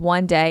difference of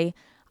one day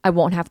I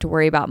won't have to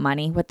worry about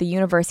money? What the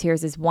universe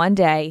hears is one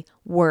day,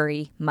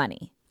 worry,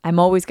 money. I'm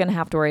always going to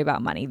have to worry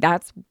about money.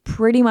 That's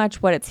pretty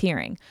much what it's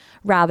hearing,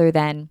 rather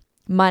than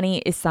money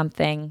is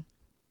something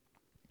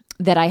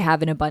that I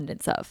have an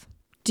abundance of.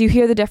 Do you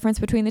hear the difference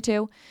between the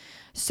two?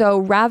 So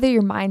rather,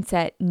 your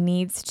mindset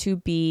needs to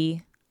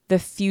be the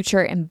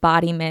future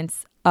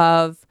embodiments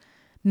of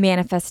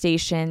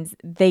manifestations.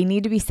 They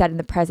need to be set in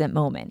the present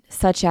moment,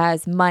 such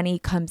as money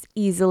comes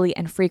easily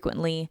and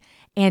frequently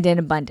and in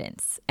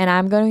abundance. And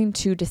I'm going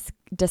to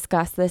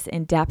discuss this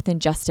in depth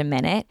in just a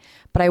minute,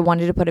 but I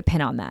wanted to put a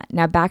pin on that.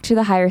 Now back to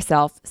the higher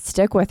self.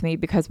 Stick with me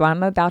because what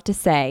I'm about to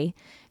say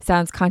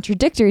sounds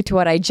contradictory to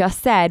what I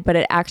just said, but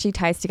it actually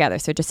ties together.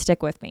 So just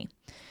stick with me.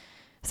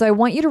 So I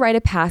want you to write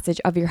a passage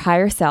of your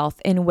higher self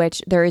in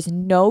which there is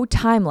no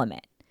time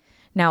limit.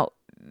 Now,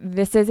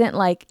 this isn't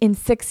like in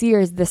 6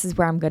 years, this is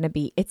where I'm going to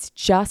be. It's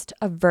just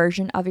a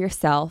version of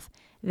yourself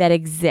that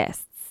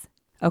exists.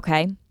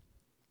 Okay?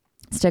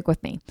 Stick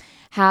with me.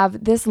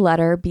 Have this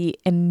letter be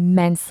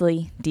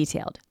immensely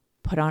detailed.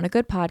 Put on a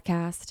good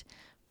podcast.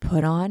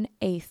 Put on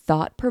a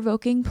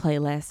thought-provoking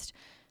playlist.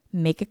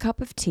 Make a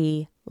cup of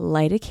tea.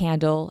 Light a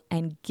candle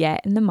and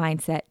get in the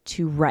mindset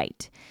to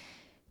write.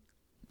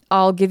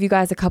 I'll give you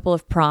guys a couple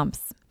of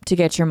prompts to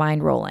get your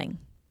mind rolling.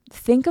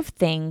 Think of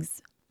things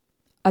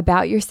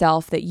about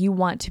yourself that you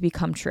want to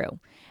become true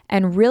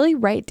and really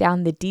write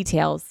down the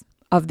details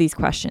of these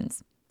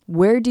questions.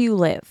 Where do you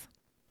live?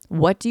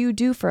 What do you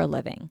do for a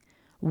living?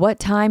 What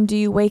time do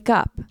you wake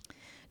up?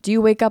 Do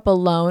you wake up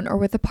alone or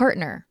with a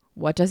partner?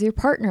 What does your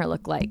partner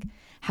look like?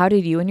 How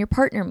did you and your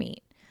partner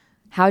meet?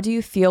 How do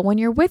you feel when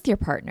you're with your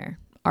partner?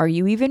 Are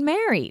you even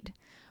married?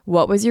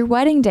 What was your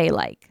wedding day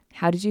like?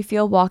 How did you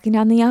feel walking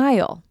down the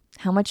aisle?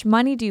 How much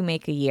money do you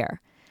make a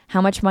year?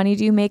 How much money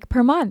do you make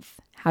per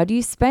month? How do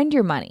you spend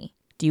your money?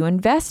 Do you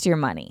invest your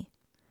money?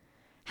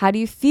 How do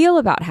you feel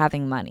about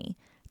having money?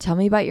 Tell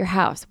me about your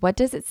house. What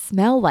does it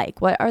smell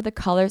like? What are the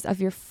colors of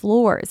your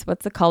floors?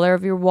 What's the color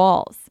of your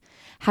walls?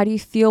 How do you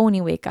feel when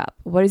you wake up?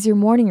 What is your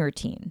morning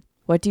routine?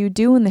 What do you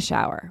do in the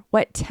shower?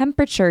 What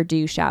temperature do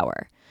you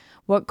shower?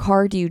 What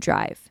car do you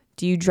drive?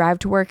 Do you drive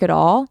to work at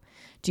all?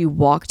 Do you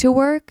walk to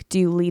work? Do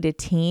you lead a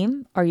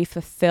team? Are you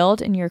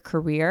fulfilled in your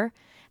career?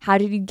 How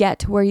did you get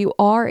to where you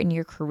are in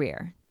your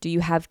career? Do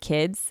you have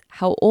kids?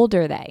 How old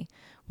are they?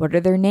 What are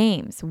their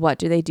names? What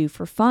do they do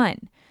for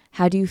fun?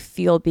 How do you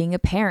feel being a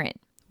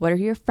parent? What are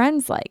your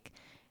friends like?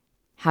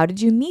 How did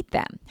you meet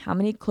them? How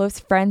many close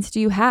friends do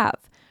you have?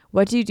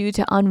 What do you do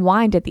to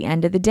unwind at the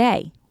end of the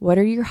day? What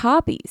are your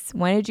hobbies?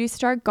 When did you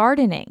start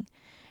gardening?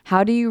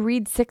 How do you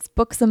read 6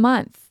 books a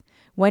month?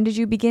 When did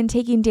you begin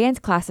taking dance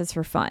classes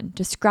for fun?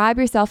 Describe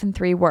yourself in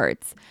 3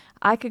 words.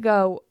 I could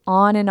go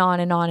on and on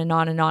and on and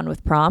on and on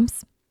with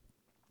prompts,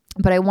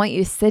 but I want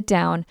you to sit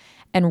down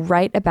and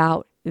write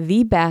about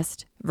the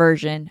best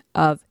version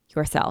of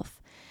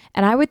yourself.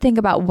 And I would think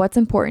about what's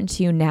important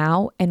to you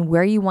now and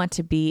where you want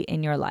to be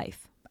in your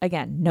life.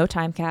 Again, no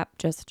time cap,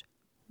 just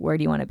where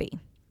do you want to be?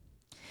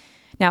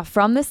 Now,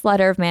 from this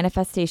letter of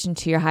manifestation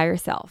to your higher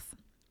self,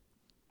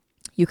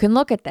 you can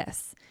look at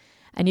this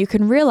and you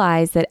can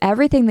realize that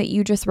everything that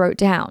you just wrote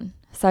down,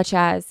 such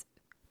as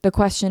the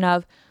question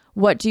of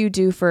what do you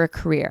do for a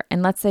career?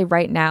 And let's say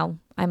right now,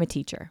 I'm a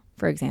teacher,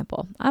 for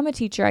example. I'm a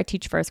teacher. I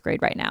teach 1st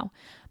grade right now.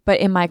 But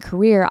in my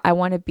career, I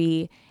want to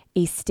be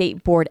a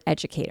state board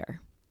educator,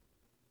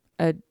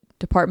 a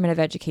Department of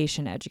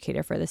Education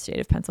educator for the state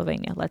of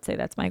Pennsylvania. Let's say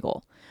that's my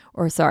goal.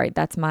 Or sorry,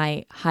 that's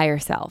my higher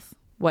self,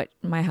 what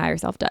my higher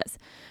self does.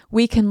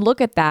 We can look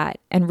at that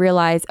and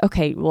realize,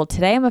 okay, well,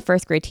 today I'm a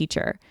 1st grade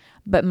teacher,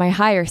 but my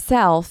higher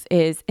self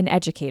is an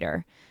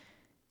educator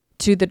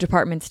to the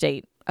Department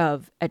State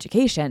of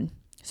Education.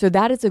 So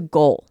that is a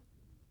goal,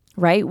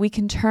 right? We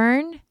can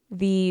turn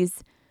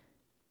these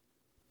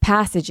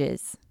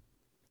passages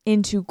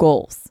into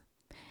goals.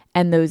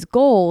 And those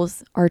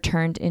goals are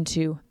turned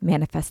into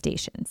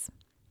manifestations.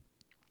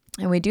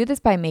 And we do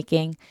this by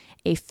making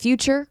a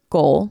future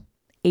goal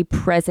a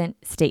present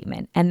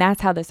statement. And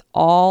that's how this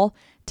all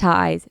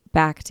ties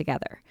back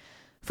together.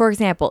 For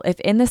example, if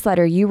in this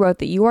letter you wrote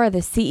that you are the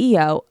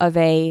CEO of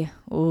a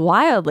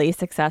wildly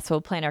successful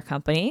planner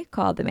company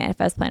called the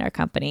Manifest Planner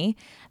Company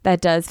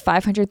that does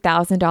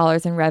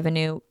 $500,000 in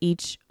revenue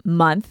each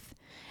month,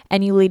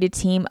 and you lead a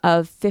team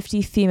of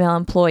 50 female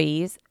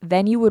employees,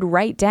 then you would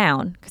write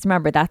down, because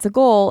remember, that's a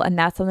goal and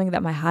that's something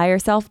that my higher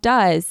self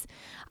does.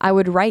 I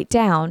would write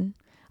down,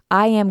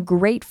 I am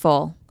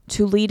grateful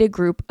to lead a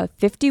group of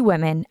 50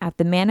 women at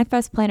the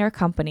Manifest Planner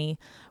Company,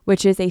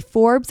 which is a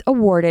Forbes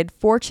awarded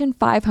Fortune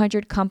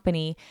 500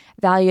 company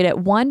valued at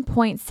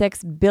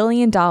 $1.6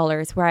 billion,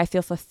 where I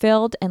feel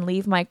fulfilled and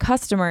leave my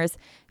customers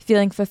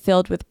feeling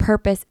fulfilled with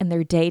purpose in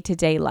their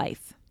day-to-day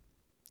life.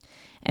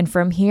 And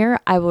from here,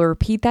 I will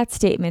repeat that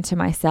statement to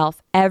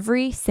myself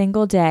every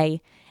single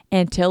day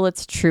until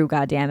it's true,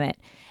 goddammit.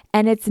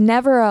 And it's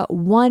never a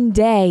one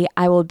day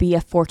I will be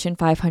a Fortune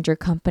 500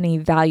 company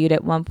valued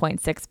at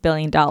 $1.6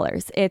 billion.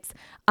 It's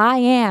I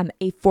am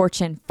a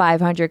Fortune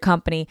 500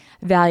 company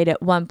valued at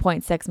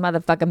 $1.6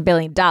 motherfucking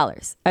billion.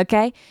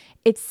 Okay?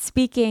 It's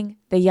speaking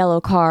the yellow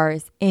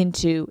cars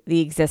into the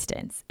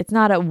existence. It's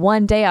not a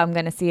one day I'm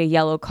going to see a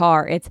yellow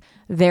car. It's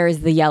there's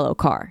the yellow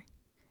car.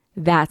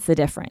 That's the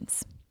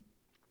difference.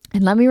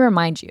 And let me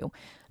remind you,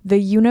 the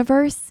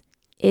universe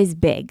is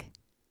big.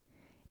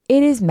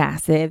 It is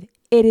massive.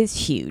 It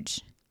is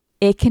huge.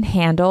 It can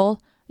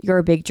handle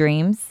your big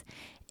dreams.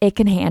 It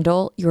can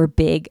handle your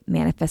big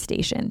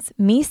manifestations.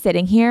 Me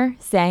sitting here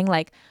saying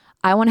like,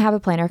 I want to have a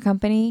planner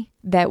company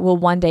that will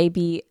one day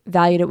be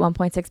valued at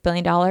 $1.6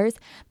 billion.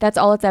 That's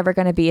all it's ever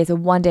going to be is a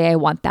one day I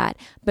want that.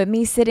 But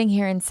me sitting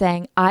here and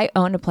saying I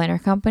own a planner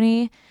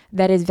company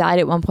that is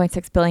valued at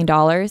 $1.6 billion,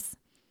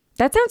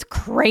 that sounds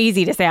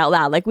crazy to say out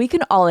loud. Like we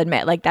can all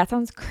admit, like that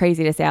sounds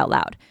crazy to say out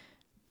loud.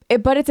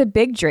 But it's a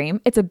big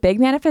dream. It's a big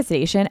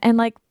manifestation. And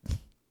like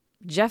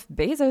Jeff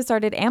Bezos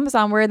started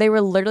Amazon where they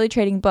were literally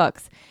trading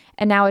books.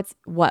 And now it's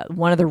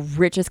one of the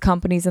richest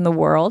companies in the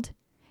world.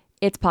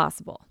 It's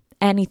possible.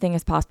 Anything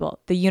is possible.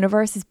 The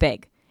universe is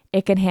big.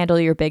 It can handle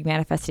your big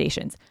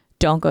manifestations.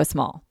 Don't go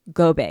small.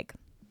 Go big.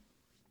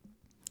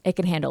 It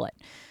can handle it.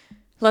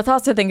 Let's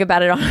also think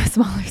about it on a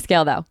smaller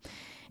scale though.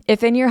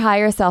 If in your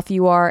higher self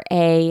you are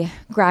a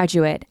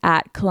graduate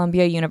at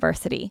Columbia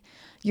University,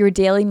 your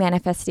daily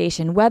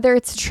manifestation, whether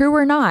it's true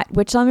or not,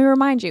 which let me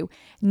remind you,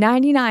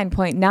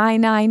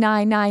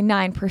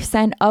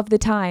 99.99999% of the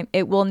time,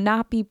 it will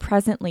not be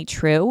presently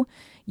true.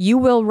 You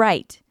will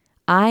write,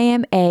 I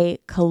am a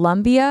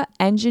Columbia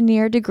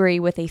engineer degree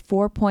with a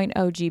 4.0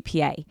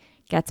 GPA.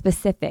 Get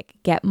specific,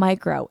 get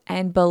micro,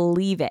 and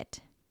believe it.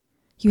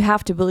 You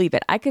have to believe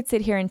it. I could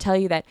sit here and tell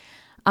you that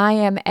I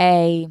am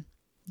a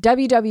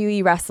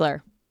WWE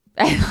wrestler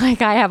and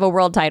like I have a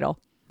world title.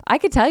 I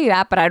could tell you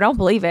that, but I don't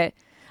believe it.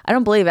 I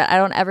don't believe it. I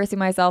don't ever see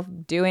myself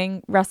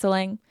doing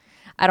wrestling.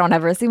 I don't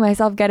ever see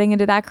myself getting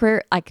into that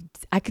career. I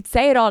could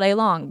say it all day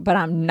long, but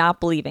I'm not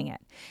believing it.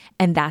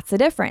 And that's the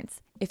difference.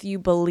 If you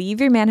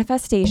believe your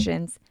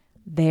manifestations,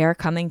 they're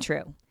coming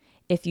true.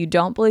 If you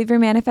don't believe your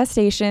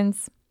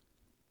manifestations,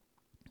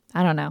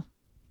 I don't know.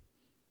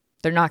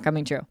 They're not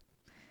coming true.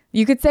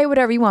 You could say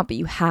whatever you want, but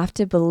you have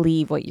to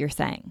believe what you're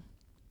saying.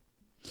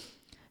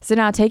 So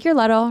now take your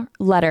letter,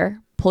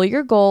 pull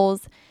your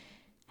goals,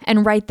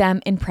 and write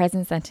them in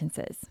present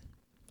sentences.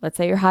 Let's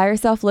say your higher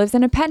self lives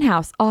in a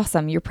penthouse.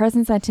 Awesome. Your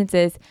present sentence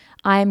is,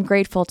 I am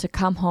grateful to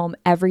come home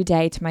every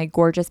day to my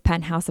gorgeous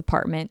penthouse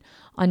apartment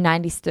on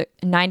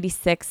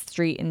 96th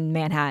Street in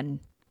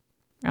Manhattan.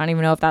 I don't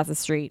even know if that's a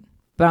street,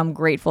 but I'm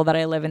grateful that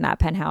I live in that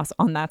penthouse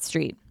on that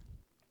street.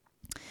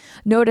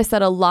 Notice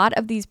that a lot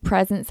of these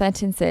present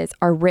sentences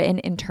are written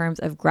in terms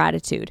of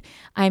gratitude.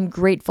 I'm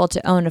grateful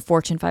to own a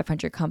Fortune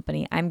 500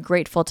 company. I'm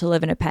grateful to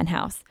live in a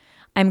penthouse.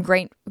 I'm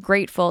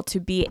grateful to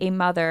be a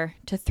mother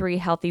to 3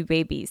 healthy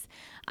babies.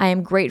 I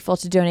am grateful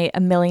to donate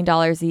 $1 million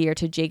a year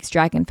to Jake's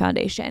Dragon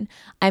Foundation.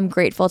 I'm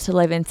grateful to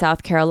live in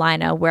South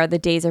Carolina where the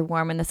days are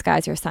warm and the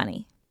skies are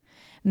sunny.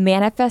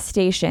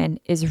 Manifestation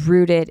is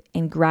rooted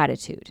in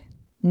gratitude.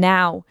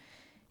 Now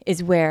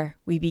is where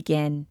we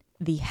begin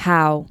the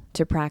how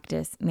to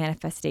practice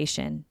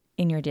manifestation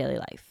in your daily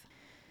life.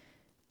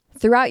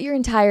 Throughout your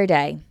entire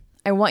day,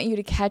 I want you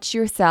to catch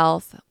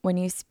yourself when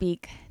you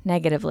speak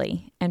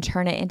negatively and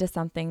turn it into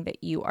something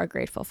that you are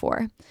grateful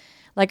for.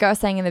 Like I was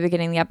saying in the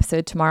beginning of the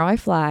episode, tomorrow I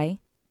fly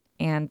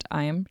and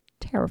I am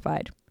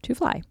terrified to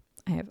fly.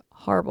 I have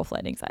horrible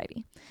flight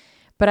anxiety.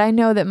 But I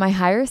know that my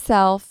higher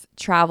self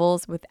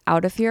travels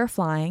without a fear of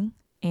flying,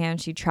 and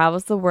she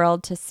travels the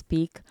world to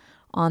speak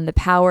on the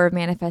power of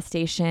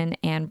manifestation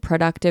and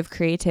productive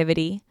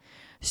creativity.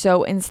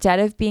 So instead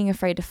of being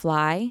afraid to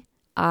fly,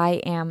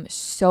 I am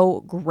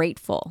so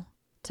grateful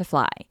to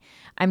fly.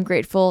 I'm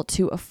grateful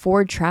to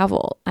afford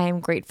travel. I am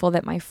grateful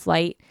that my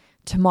flight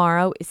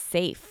tomorrow is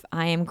safe.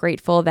 I am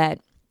grateful that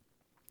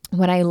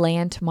when I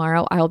land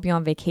tomorrow, I'll be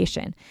on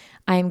vacation.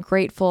 I am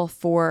grateful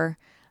for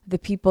the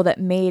people that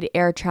made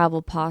air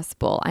travel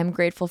possible. I'm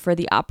grateful for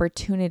the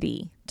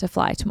opportunity to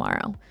fly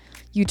tomorrow.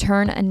 You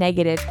turn a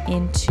negative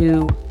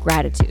into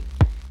gratitude.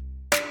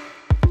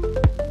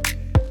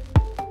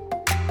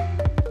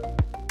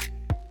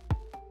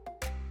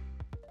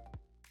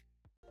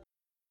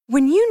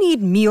 When you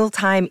need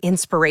mealtime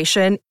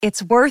inspiration,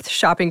 it's worth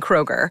shopping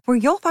Kroger, where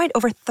you'll find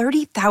over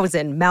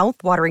 30,000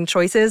 mouth-watering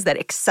choices that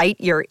excite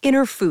your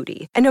inner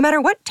foodie. And no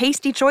matter what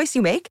tasty choice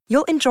you make,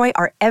 you'll enjoy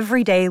our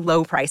everyday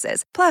low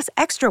prices, plus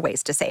extra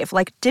ways to save,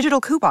 like digital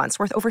coupons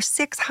worth over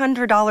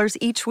 $600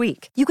 each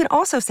week. You can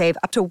also save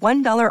up to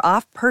 $1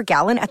 off per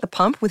gallon at the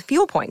pump with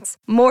fuel points.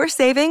 More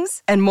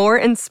savings and more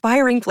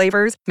inspiring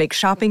flavors make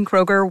shopping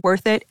Kroger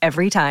worth it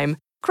every time.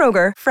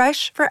 Kroger,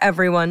 fresh for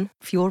everyone.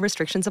 Fuel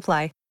restrictions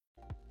apply.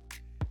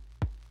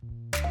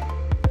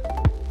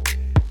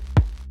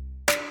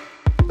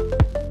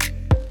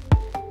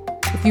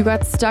 If you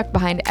got stuck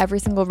behind every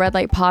single red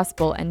light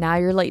possible and now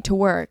you're late to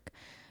work,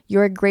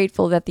 You're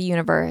grateful that the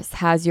universe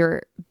has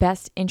your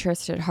best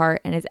interest at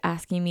heart and is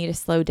asking me to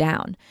slow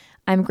down.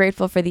 I'm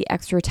grateful for the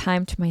extra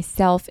time to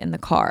myself in the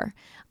car.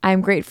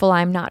 I'm grateful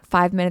I'm not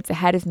 5 minutes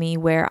ahead of me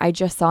where I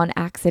just saw an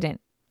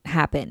accident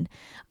happen.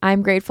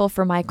 I'm grateful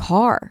for my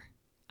car.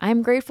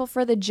 I'm grateful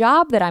for the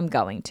job that I'm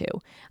going to.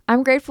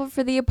 I'm grateful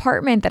for the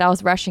apartment that I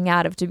was rushing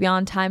out of to be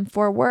on time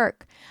for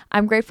work.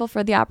 I'm grateful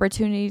for the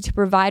opportunity to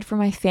provide for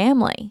my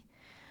family.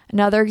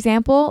 Another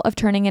example of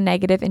turning a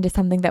negative into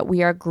something that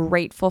we are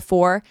grateful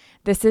for.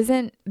 This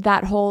isn't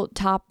the whole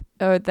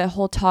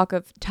talk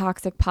of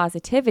toxic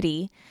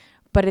positivity,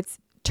 but it's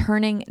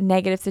turning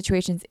negative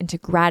situations into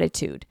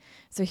gratitude.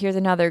 So here's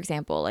another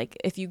example. Like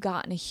if you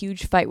got in a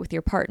huge fight with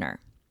your partner,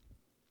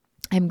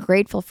 I'm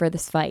grateful for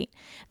this fight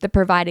that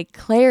provided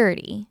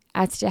clarity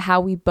as to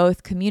how we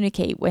both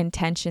communicate when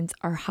tensions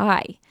are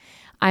high.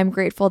 I'm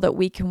grateful that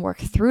we can work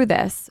through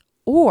this,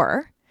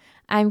 or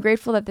I'm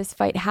grateful that this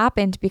fight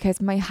happened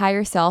because my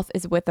higher self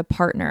is with a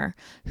partner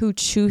who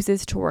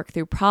chooses to work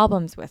through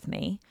problems with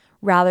me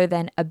rather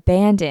than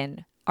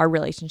abandon our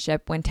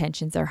relationship when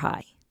tensions are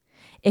high.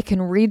 It can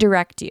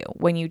redirect you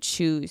when you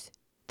choose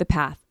the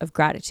path of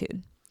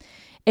gratitude.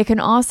 It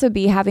can also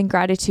be having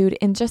gratitude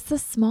in just the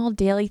small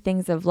daily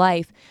things of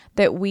life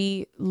that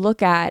we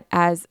look at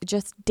as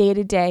just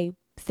day-to-day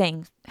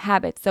things,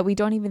 habits that we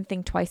don't even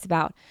think twice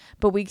about,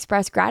 but we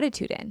express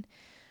gratitude in.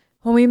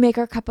 When we make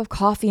our cup of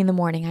coffee in the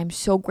morning, I'm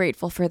so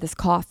grateful for this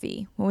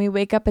coffee. When we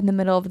wake up in the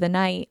middle of the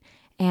night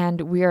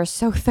and we are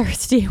so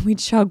thirsty and we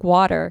chug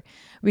water,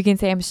 we can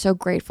say, I'm so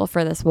grateful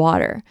for this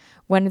water.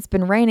 When it's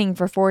been raining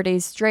for 4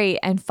 days straight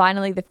and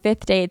finally the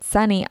 5th day it's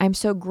sunny, I'm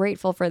so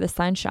grateful for the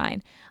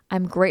sunshine.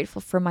 I'm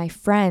grateful for my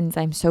friends.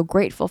 I'm so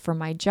grateful for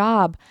my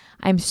job.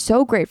 I'm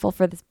so grateful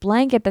for this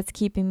blanket that's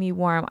keeping me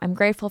warm. I'm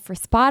grateful for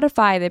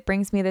Spotify that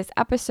brings me this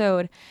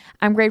episode.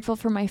 I'm grateful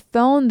for my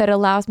phone that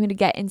allows me to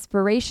get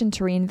inspiration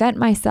to reinvent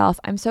myself.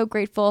 I'm so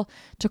grateful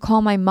to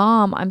call my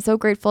mom. I'm so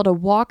grateful to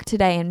walk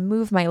today and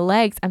move my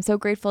legs. I'm so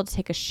grateful to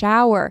take a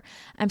shower.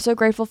 I'm so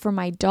grateful for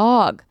my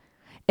dog.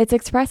 It's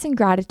expressing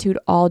gratitude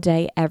all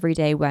day, every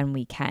day when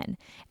we can.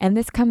 And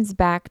this comes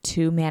back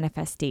to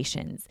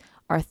manifestations.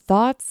 Our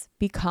thoughts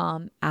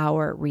become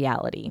our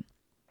reality.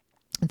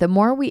 The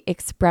more we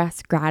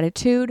express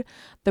gratitude,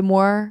 the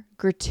more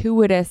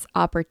gratuitous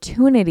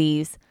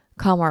opportunities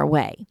come our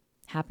way.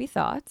 Happy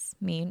thoughts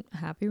mean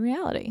happy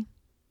reality.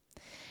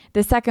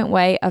 The second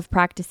way of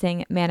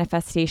practicing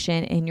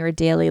manifestation in your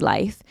daily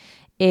life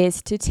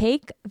is to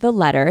take the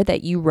letter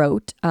that you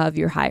wrote of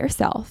your higher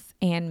self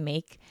and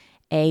make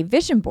a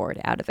vision board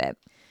out of it.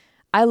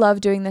 I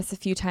love doing this a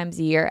few times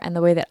a year, and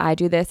the way that I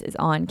do this is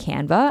on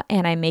Canva,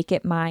 and I make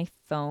it my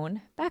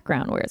phone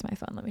background. Where's my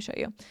phone? Let me show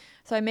you.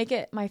 So I make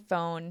it my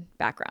phone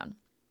background.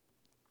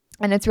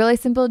 And it's really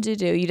simple to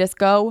do. You just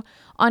go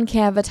on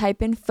Canva,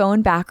 type in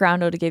phone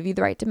background, it'll give you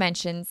the right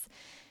dimensions.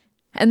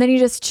 And then you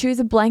just choose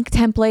a blank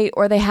template,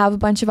 or they have a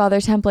bunch of other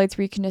templates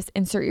where you can just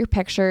insert your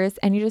pictures,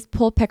 and you just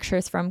pull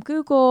pictures from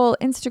Google,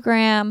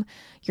 Instagram,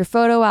 your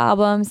photo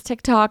albums,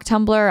 TikTok,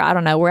 Tumblr, I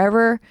don't know,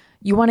 wherever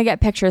you want to get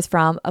pictures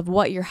from of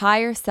what your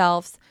higher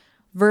self's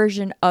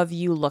version of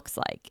you looks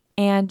like.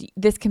 And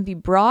this can be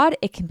broad,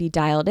 it can be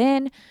dialed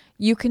in.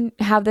 You can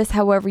have this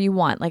however you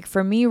want. Like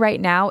for me right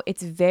now,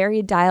 it's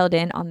very dialed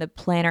in on the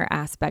planner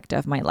aspect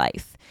of my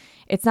life.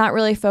 It's not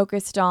really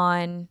focused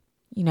on,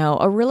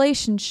 a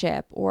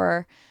relationship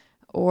or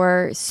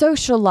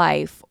social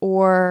life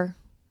or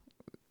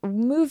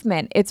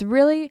movement. It's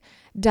really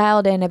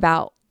dialed in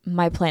about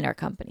my planner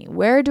company.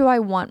 Where do I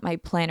want my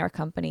planner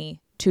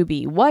company to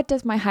be? What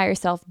does my higher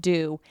self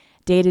do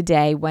day to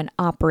day when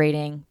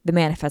operating the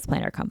Manifest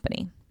Planner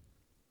company?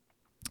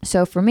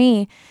 So for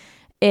me,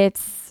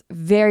 it's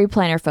very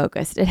planner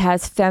focused. It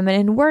has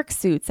feminine work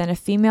suits and a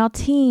female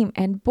team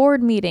and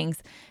board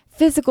meetings,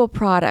 physical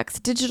products,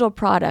 digital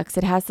products.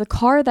 It has the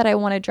car that I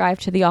want to drive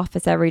to the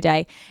office every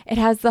day. It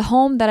has the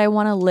home that I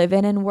want to live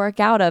in and work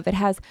out of. It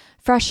has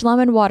fresh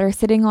lemon water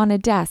sitting on a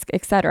desk,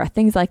 etc.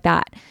 Things like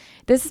that.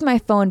 This is my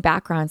phone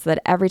background so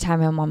that every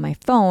time I'm on my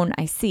phone,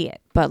 I see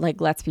it. But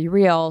let's be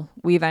real,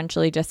 we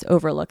eventually just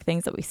overlook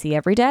things that we see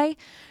every day.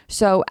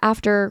 So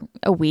after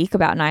a week,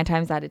 about 9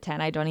 times out of 10,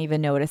 I don't even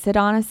notice it,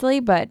 honestly.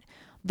 But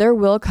there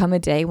will come a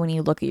day when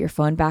you look at your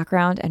phone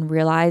background and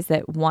realize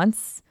that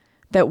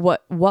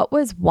what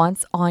was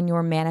once on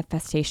your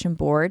manifestation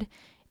board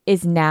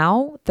is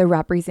now the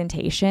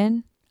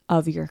representation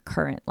of your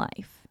current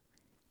life.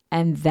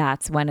 And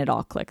that's when it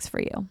all clicks for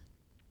you.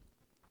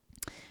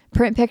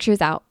 Print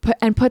pictures out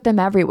and put them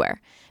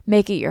everywhere.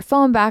 Make it your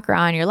phone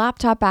background, your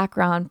laptop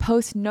background,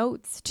 post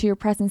notes to your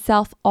present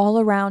self all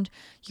around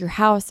your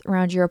house,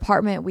 around your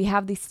apartment. We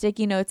have these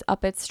sticky notes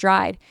up at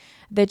Stride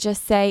that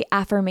just say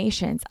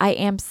affirmations. I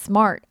am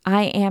smart.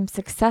 I am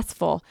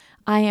successful.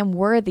 I am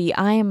worthy.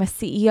 I am a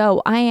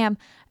CEO. I am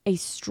a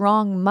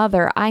strong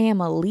mother. I am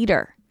a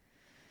leader.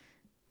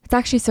 It's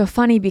actually so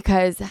funny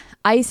because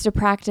I used to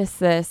practice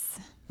this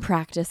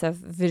practice of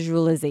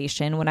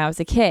visualization when I was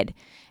a kid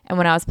and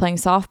when I was playing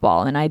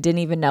softball, and I didn't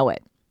even know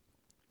it.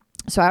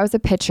 So I was a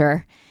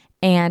pitcher,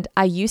 and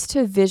I used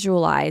to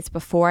visualize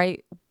before I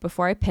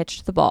before I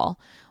pitched the ball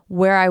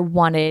where I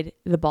wanted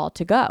the ball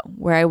to go,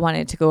 where I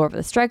wanted it to go over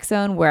the strike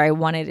zone, where I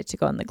wanted it to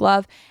go in the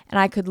glove. And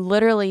I could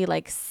literally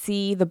like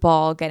see the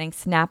ball getting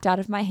snapped out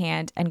of my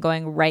hand and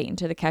going right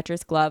into the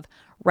catcher's glove,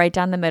 right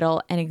down the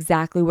middle, and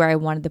exactly where I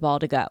wanted the ball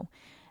to go.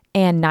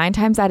 And 9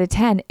 times out of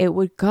 10, it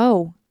would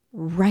go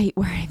right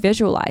where I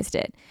visualized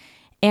it.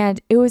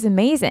 And it was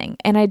amazing.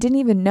 And I didn't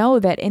even know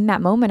that in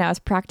that moment I was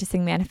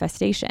practicing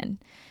manifestation.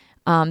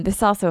 This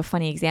is also a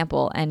funny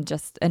example and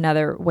just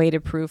another way to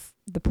prove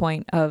the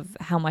point of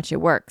how much it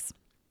works.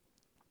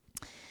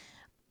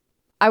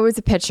 I was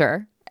a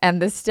pitcher,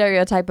 and the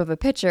stereotype of a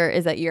pitcher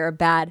is that you're a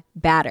bad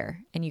batter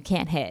and you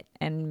can't hit.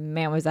 And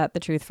man, was that the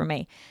truth for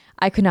me.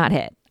 I could not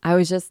hit. I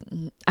was just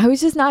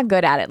not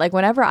good at it. Like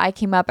whenever I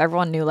came up,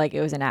 everyone knew like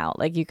it was an out.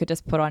 Like you could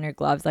just put on your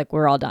gloves, like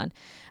we're all done.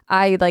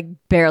 I like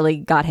barely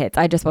got hits.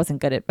 I just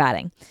wasn't good at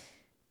batting.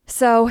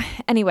 So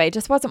anyway, it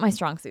just wasn't my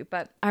strong suit.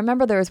 But I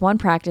remember there was one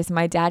practice, and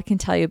my dad can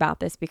tell you about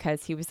this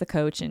because he was the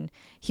coach, and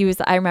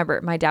I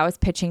remember my dad was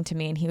pitching to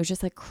me, and he was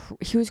just like,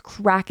 he was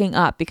cracking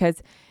up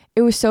because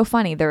it was so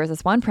funny. There was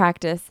this one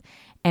practice,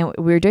 and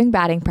we were doing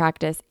batting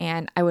practice,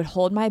 and I would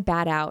hold my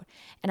bat out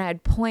and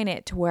I'd point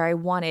it to where I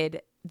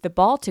wanted the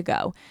ball to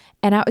go.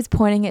 And I was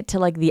pointing it to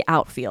like the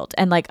outfield,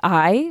 and like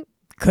I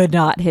could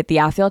not hit the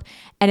outfield.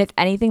 And if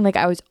anything, like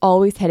I was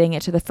always hitting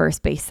it to the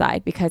first base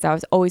side because I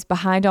was always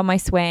behind on my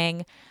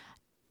swing,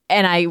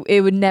 and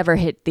it would never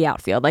hit the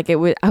outfield. Like I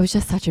was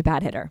just such a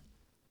bad hitter.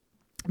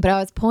 But I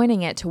was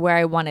pointing it to where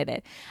I wanted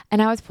it. And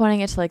I was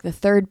pointing it to like the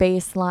third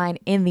base line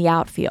in the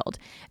outfield.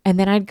 And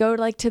then I'd go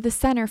like to the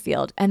center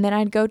field, and then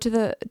I'd go to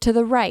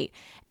the right,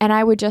 and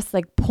I would just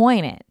like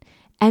point it.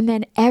 And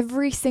then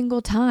every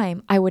single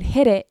time I would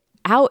hit it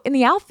out in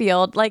the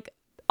outfield, like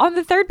on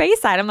the third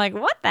base side. I'm like,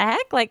 what the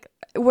heck? Like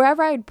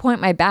wherever I'd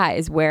point my bat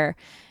is where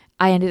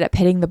I ended up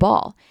hitting the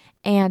ball.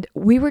 And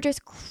we were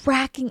just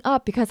cracking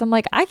up because I'm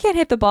like, I can't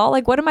hit the ball.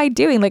 Like, what am I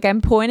doing? Like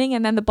I'm pointing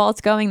and then the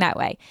ball's going that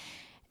way.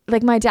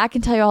 Like my dad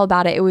can tell you all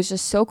about it. It was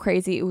just so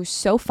crazy. It was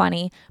so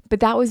funny, but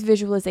that was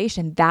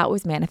visualization. That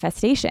was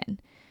manifestation.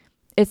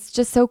 It's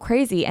just so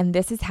crazy. And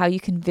this is how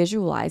you can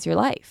visualize your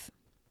life.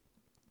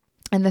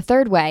 And the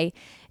third way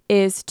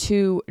is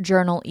to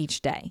journal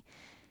each day.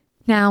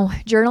 Now,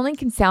 journaling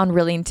can sound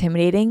really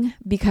intimidating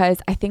because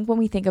I think when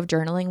we think of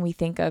journaling, we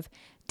think of,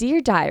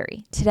 dear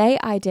diary, today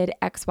I did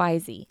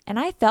XYZ and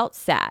I felt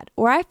sad,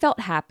 or I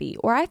felt happy,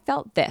 or I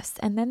felt this,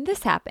 and then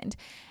this happened.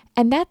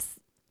 And that's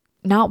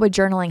not what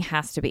journaling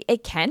has to be.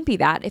 It can be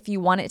that if you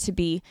want it to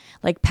be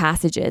like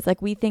passages.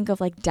 Like we think of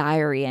like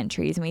diary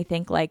entries, and we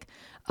think like,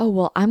 oh,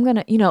 well, I'm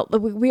going to,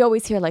 we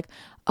always hear like,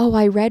 oh,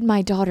 I read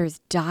my daughter's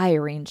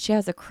diary and she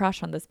has a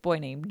crush on this boy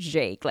named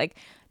Jake. Like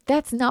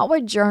that's not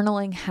what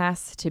journaling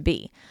has to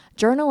be.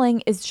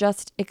 Journaling is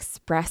just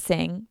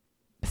expressing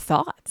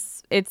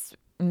thoughts. It's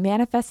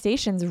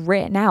manifestations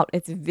written out.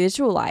 It's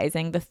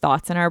visualizing the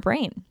thoughts in our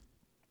brain.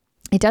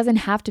 It doesn't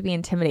have to be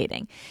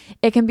intimidating.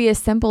 It can be as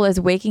simple as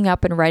waking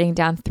up and writing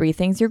down 3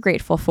 things you're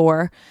grateful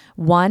for,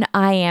 1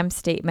 I am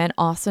statement,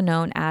 also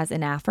known as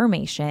an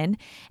affirmation,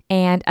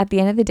 and at the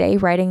end of the day,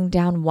 writing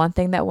down 1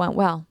 thing that went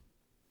well.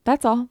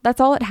 That's all.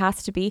 That's all it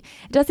has to be.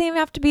 It doesn't even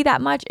have to be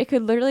that much. It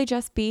could literally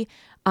just be,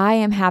 I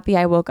am happy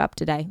I woke up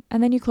today.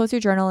 And then you close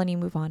your journal and you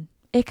move on.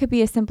 It could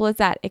be as simple as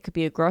that. It could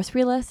be a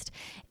grocery list.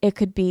 It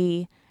could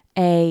be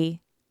an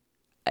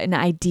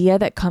idea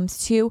that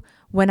comes to you.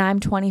 When I'm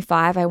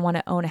 25, I want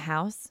to own a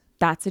house.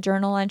 That's a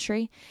journal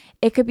entry.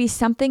 It could be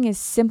something as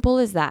simple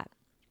as that.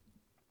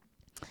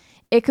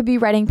 It could be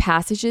writing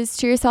passages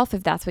to yourself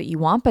if that's what you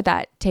want, but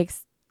that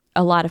takes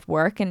a lot of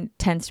work and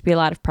tends to be a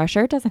lot of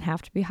pressure. It doesn't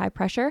have to be high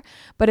pressure.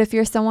 But if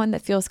you're someone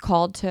that feels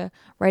called to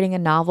writing a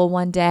novel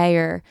one day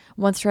or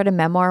wants to write a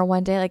memoir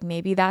one day, like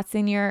maybe that's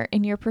in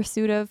your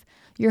pursuit of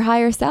your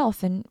higher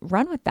self, and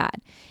run with that.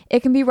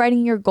 It can be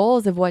writing your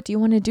goals of what do you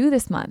want to do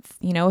this month.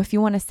 If you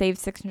want to save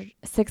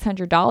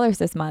 $600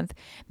 this month,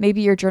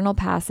 maybe your journal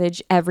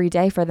passage every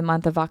day for the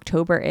month of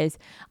October is,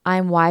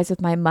 I'm wise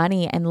with my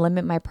money and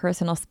limit my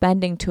personal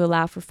spending to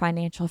allow for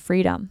financial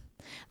freedom.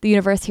 The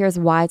universe here is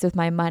wise with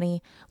my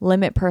money,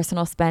 limit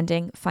personal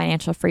spending,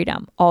 financial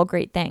freedom, all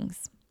great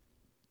things.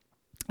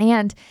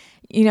 And,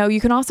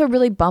 you can also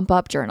really bump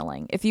up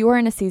journaling. If you are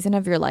in a season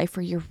of your life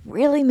where you're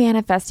really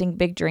manifesting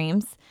big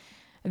dreams,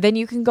 then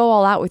you can go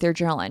all out with your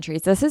journal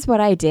entries. This is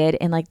what I did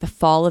in like the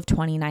fall of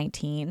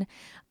 2019.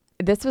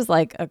 This was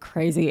like a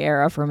crazy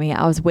era for me.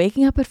 I was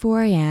waking up at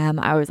 4 a.m.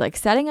 I was like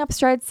setting up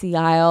Stride Sea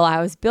Isle.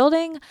 I was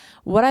building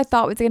what I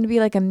thought was going to be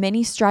like a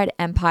mini Stride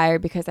empire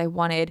because I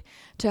wanted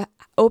to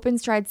open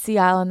Stride Sea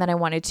Isle, and then I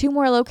wanted 2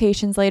 more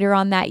locations later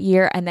on that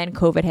year, and then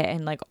COVID hit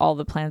and like all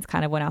the plans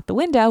kind of went out the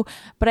window,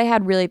 but I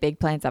had really big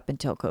plans up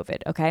until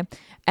COVID, okay?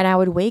 And I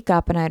would wake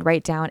up and I'd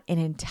write down an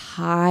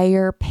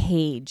entire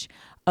page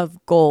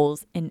of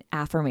goals in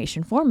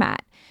affirmation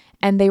format.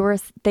 And they were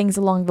things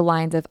along the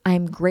lines of,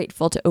 I'm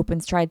grateful to open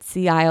Stride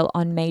Sea Isle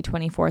on May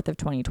 24th of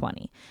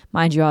 2020.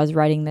 Mind you, I was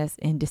writing this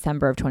in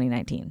December of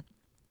 2019.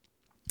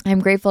 I'm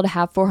grateful to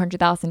have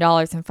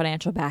 $400,000 in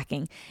financial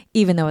backing,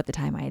 even though at the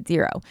time I had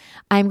zero.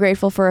 I'm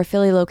grateful for a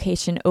Philly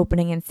location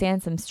opening in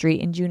Sansom Street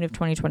in June of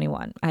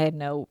 2021. I had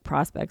no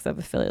prospects of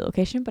a Philly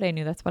location, but I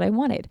knew that's what I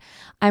wanted.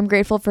 I'm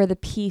grateful for the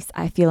peace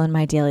I feel in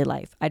my daily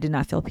life. I did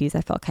not feel peace,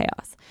 I felt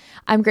chaos.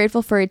 I'm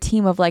grateful for a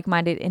team of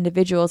like-minded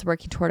individuals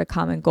working toward a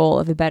common goal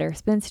of a better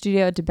spin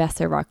studio to best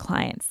serve our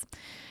clients.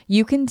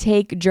 You can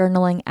take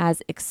journaling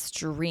as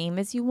extreme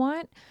as you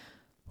want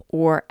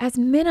or as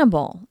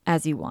minimal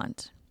as you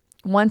want.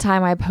 One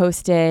time I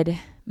posted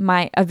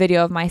a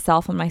video of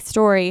myself on my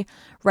story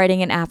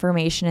writing an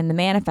affirmation in the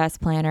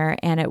Manifest Planner,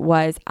 and it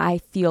was, I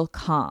feel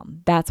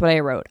calm. That's what I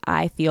wrote.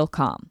 I feel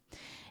calm.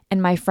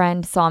 And my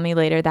friend saw me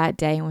later that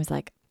day and was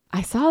like,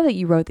 I saw that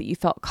you wrote that you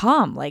felt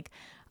calm. Like,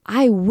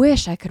 I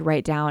wish I could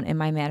write down in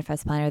my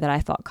Manifest Planner that I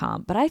felt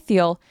calm, but I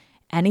feel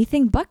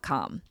anything but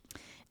calm.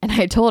 And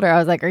I told her, I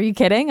was like, are you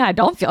kidding? I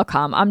don't feel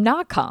calm. I'm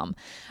not calm.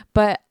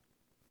 But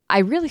I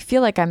really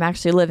feel like I'm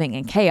actually living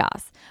in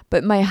chaos,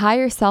 but my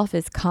higher self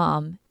is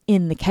calm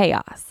in the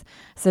chaos.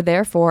 So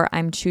therefore,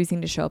 I'm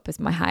choosing to show up as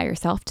my higher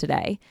self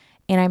today,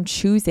 and I'm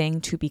choosing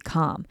to be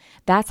calm.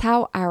 That's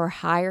how our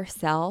higher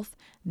self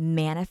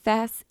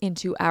manifests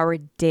into our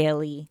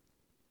daily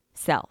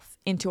self,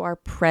 into our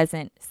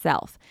present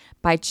self,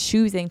 by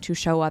choosing to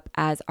show up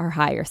as our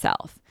higher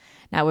self.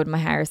 Now, would my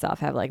higher self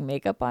have like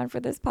makeup on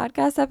for this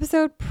podcast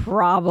episode?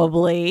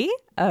 Probably.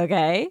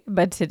 Okay.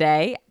 But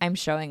today I'm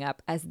showing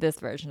up as this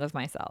version of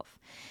myself.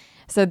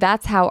 So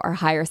that's how our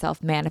higher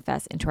self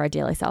manifests into our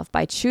daily self,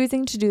 by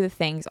choosing to do the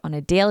things on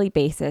a daily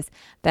basis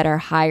that our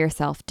higher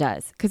self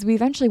does. Because we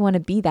eventually want to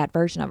be that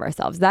version of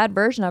ourselves. That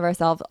version of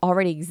ourselves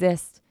already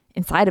exists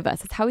inside of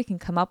us. It's how we can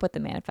come up with the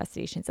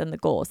manifestations and the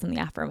goals and the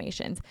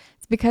affirmations.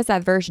 It's because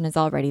that version is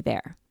already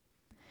there.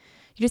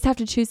 You just have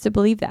to choose to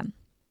believe them.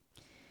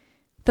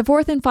 The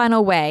fourth and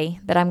final way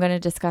that I'm going to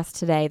discuss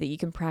today that you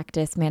can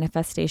practice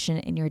manifestation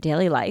in your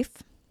daily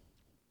life,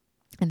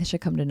 and this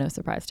should come to no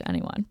surprise to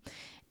anyone,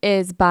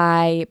 is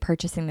by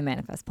purchasing the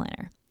Manifest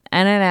Planner.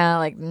 I don't know,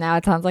 like now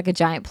it sounds like a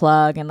giant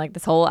plug and like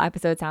this whole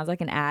episode sounds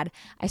like an ad.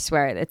 I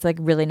swear it's like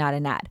really not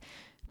an ad.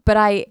 But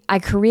I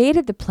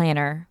created the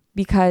planner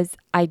because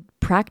I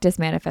practice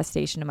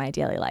manifestation in my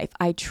daily life.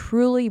 I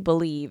truly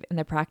believe in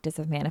the practice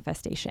of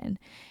manifestation.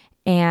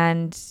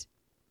 And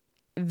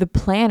the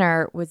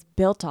planner was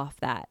built off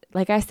that.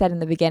 Like I said in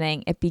the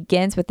beginning, it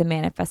begins with the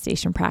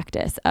manifestation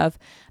practice of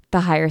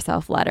the higher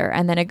self letter.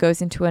 And then it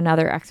goes into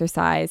another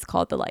exercise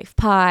called the life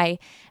pie.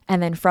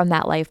 And then from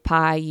that life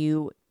pie,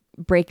 you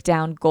break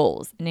down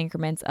goals in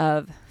increments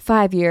of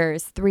 5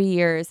 years, 3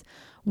 years,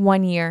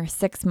 1 year,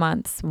 6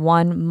 months,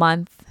 1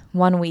 month,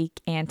 1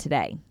 week, and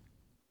today.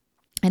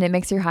 And it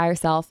makes your higher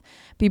self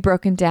be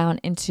broken down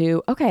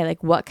into, okay,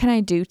 like what can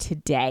I do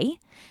today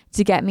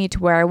to get me to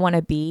where I want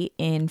to be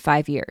in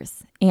 5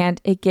 years?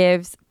 And it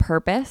gives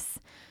purpose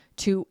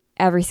to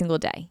every single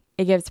day.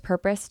 It gives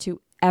purpose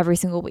to every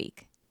single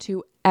week,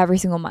 to every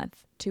single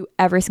month, to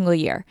every single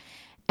year.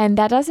 And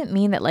that doesn't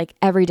mean that like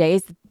every day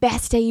is the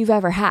best day you've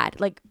ever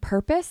had. Like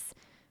purpose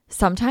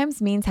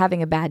sometimes means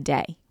having a bad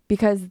day,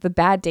 because the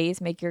bad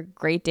days make your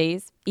great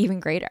days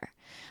even greater.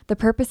 The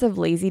purpose of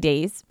lazy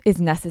days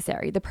is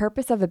necessary. The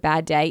purpose of a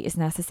bad day is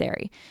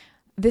necessary.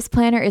 This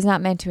planner is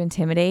not meant to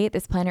intimidate.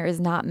 This planner is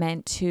not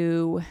meant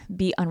to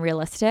be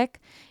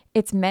unrealistic.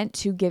 It's meant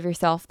to give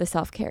yourself the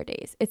self-care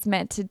days. It's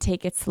meant to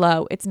take it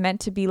slow. It's meant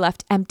to be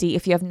left empty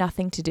if you have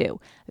nothing to do.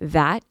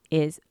 That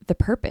is the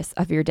purpose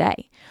of your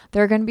day.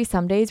 There are going to be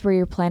some days where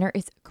your planner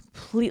is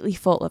completely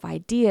full of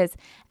ideas,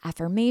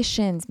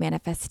 affirmations,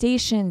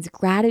 manifestations,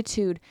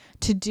 gratitude,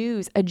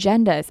 to-dos,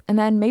 agendas. And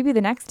then maybe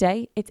the next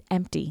day it's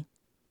empty.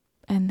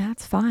 And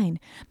that's fine.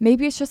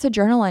 Maybe it's just a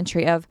journal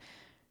entry of,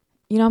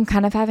 I'm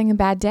kind of having a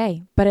bad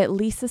day, but at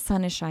least the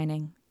sun is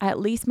shining. At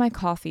least my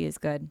coffee is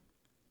good.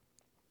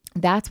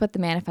 That's what the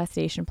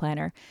manifestation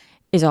planner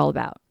is all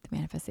about. The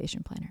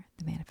manifestation planner,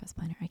 the Manifest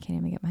Planner. I can't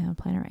even get my own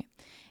planner right.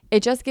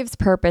 It just gives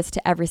purpose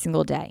to every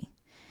single day.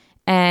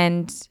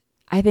 And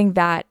I think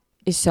that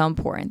is so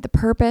important. The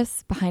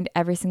purpose behind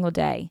every single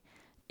day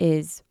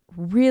is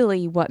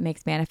really what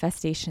makes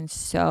manifestation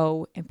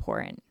so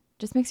important.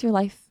 Just makes your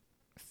life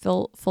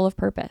full of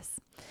purpose.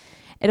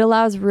 It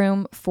allows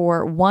room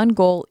for one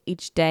goal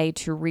each day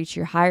to reach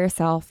your higher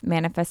self,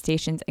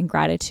 manifestations and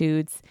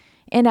gratitudes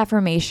and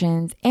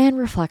affirmations and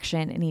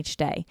reflection in each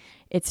day.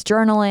 It's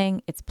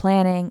journaling, it's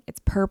planning, it's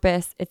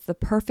purpose. It's the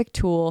perfect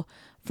tool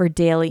for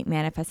daily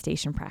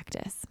manifestation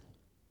practice.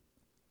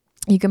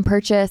 You can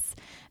purchase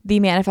the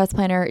Manifest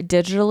Planner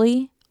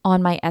digitally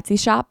on my Etsy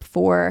shop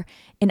for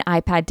an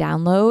iPad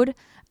download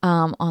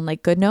on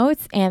like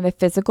GoodNotes, and the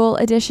physical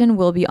edition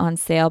will be on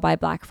sale by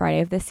Black Friday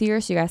of this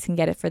year, so you guys can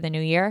get it for the new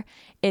year.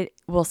 It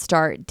will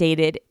start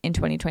dated in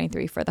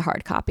 2023 for the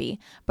hard copy,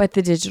 but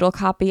the digital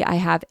copy, I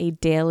have a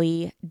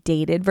daily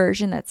dated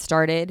version that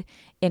started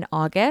in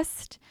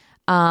August,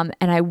 and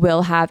I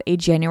will have a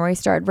January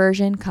start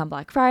version come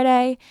Black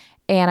Friday,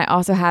 and I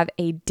also have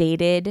an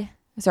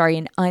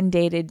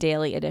undated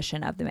daily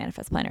edition of the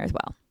Manifest Planner as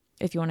well,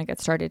 if you want to get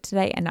started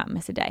today and not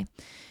miss a day.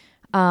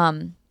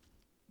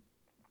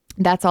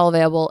 That's all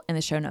available in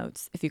the show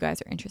notes if you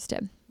guys are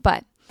interested.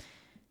 But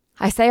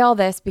I say all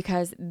this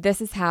because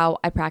this is how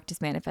I practice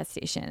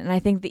manifestation. And I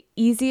think the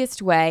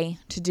easiest way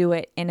to do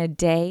it in a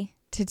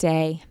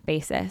day-to-day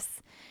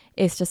basis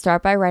is to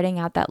start by writing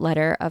out that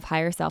letter of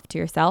higher self to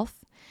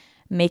yourself,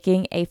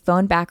 making a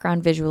phone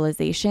background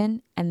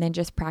visualization, and then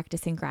just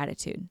practicing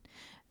gratitude.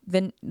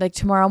 Then like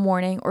tomorrow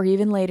morning or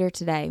even later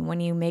today,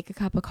 when you make a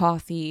cup of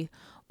coffee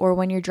or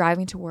when you're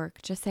driving to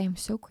work, just say, I'm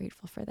so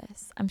grateful for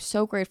this. I'm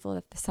so grateful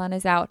that the sun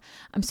is out.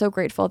 I'm so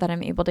grateful that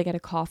I'm able to get a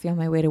coffee on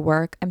my way to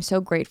work. I'm so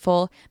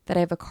grateful that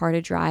I have a car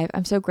to drive.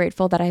 I'm so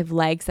grateful that I have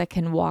legs that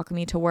can walk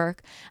me to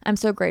work. I'm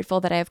so grateful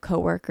that I have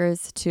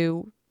coworkers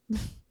to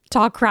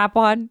talk crap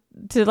on,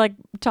 to like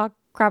talk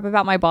crap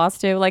about my boss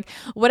too. Like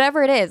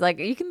whatever it is, like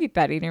you can be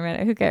petty in a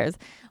minute. Who cares?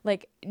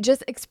 Like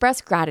just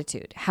express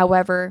gratitude.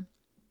 However,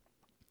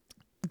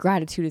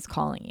 gratitude is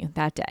calling you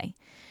that day.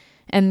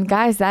 And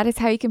guys, that is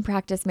how you can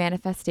practice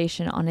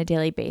manifestation on a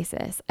daily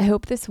basis. I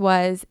hope this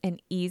was an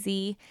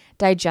easy,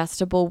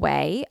 digestible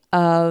way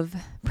of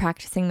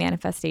practicing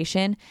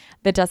manifestation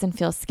that doesn't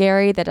feel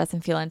scary, that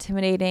doesn't feel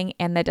intimidating,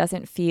 and that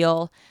doesn't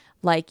feel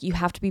like you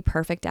have to be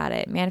perfect at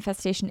it.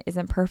 Manifestation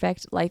isn't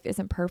perfect. Life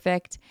isn't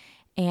perfect.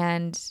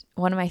 And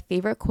one of my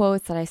favorite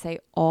quotes that I say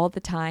all the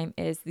time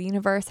is the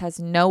universe has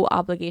no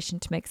obligation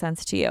to make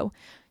sense to you.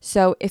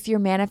 So if you're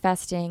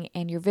manifesting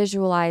and you're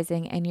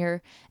visualizing and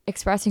you're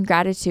expressing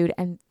gratitude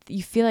and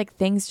you feel like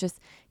things just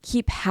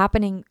keep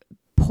happening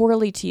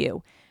poorly to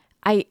you,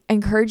 I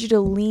encourage you to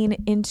lean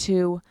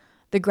into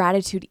the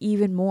gratitude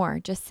even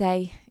more. Just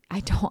say, I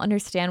don't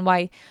understand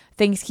why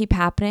things keep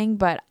happening,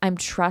 but I'm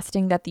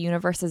trusting that the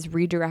universe is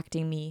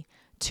redirecting me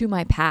to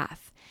my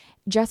path.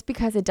 Just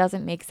because it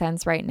doesn't make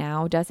sense right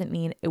now doesn't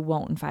mean it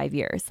won't in 5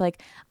 years.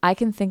 Like I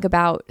can think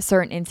about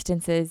certain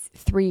instances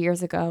 3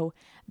 years ago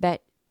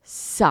that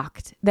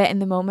sucked, that in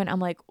the moment I'm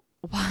like,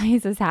 why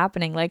is this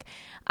happening? Like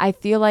I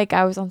feel like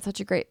I was on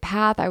such a great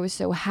path. I was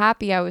so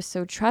happy. I was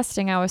so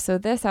trusting. I was so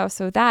this, I was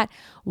so that.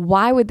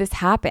 Why would this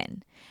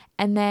happen?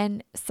 And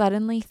then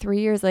suddenly 3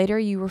 years later,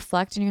 you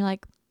reflect and you're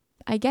like,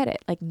 I get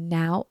it. Like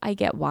now I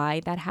get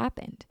why that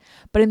happened.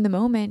 But in the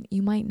moment,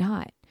 you might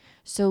not.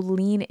 So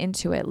lean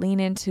into it,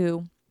 lean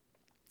into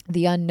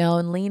the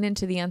unknown, lean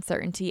into the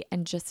uncertainty,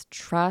 and just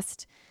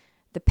trust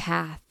the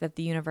path that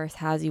the universe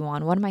has you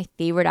on. One of my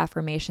favorite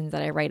affirmations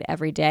that I write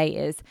every day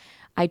is,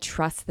 I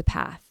trust the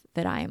path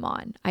that I am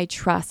on. I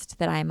trust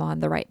that I am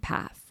on the right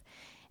path.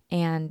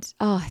 And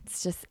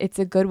it's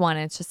a good one.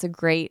 It's just a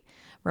great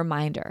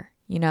reminder,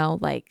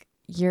 like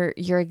you're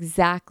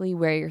exactly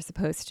where you're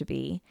supposed to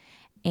be.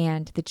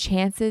 And the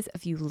chances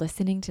of you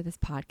listening to this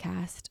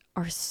podcast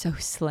are so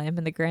slim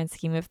in the grand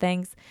scheme of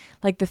things.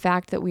 Like the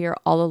fact that we are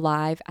all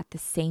alive at the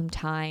same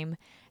time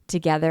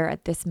together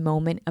at this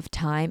moment of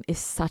time is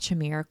such a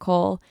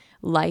miracle.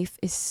 Life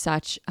is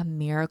such a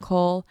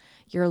miracle.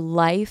 Your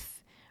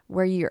life,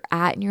 where you're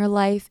at in your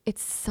life,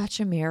 it's such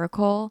a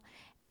miracle.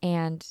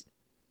 And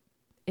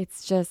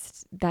it's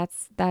just,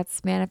 that's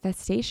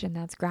manifestation.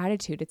 That's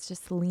gratitude. It's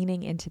just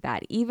leaning into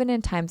that. Even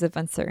in times of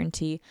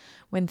uncertainty,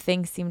 when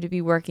things seem to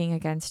be working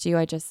against you,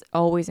 I just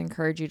always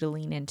encourage you to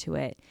lean into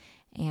it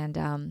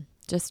and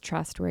just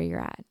trust where you're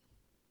at.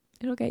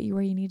 It'll get you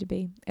where you need to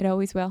be. It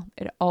always will.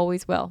 It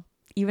always will.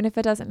 Even if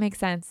it doesn't make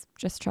sense,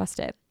 just trust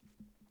it.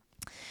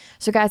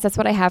 So guys, that's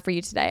what I have for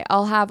you today.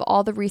 I'll have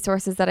all the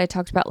resources that I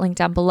talked about linked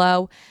down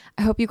below.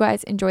 I hope you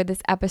guys enjoyed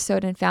this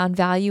episode and found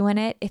value in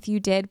it. If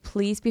you did,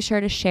 please be sure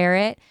to share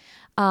it.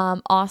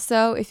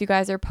 Also, if you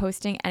guys are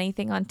posting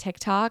anything on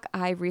TikTok,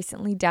 I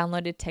recently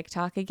downloaded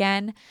TikTok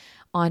again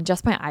on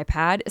just my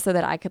iPad so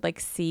that I could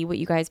see what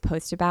you guys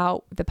post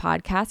about the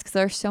podcast, because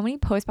there are so many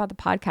posts about the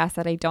podcast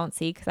that I don't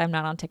see because I'm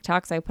not on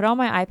TikTok. So I put it on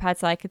my iPad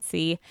so I could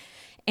see,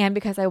 and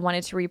because I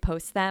wanted to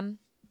repost them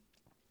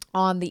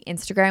on the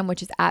Instagram,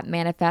 which is at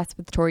Manifest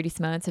with Tori D.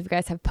 Simone. So if you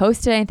guys have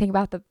posted anything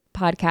about the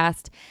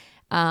podcast,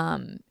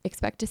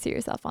 expect to see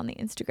yourself on the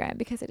Instagram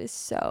because it is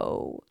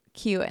so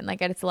cute and I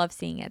just love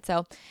seeing it.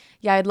 So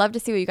yeah, I'd love to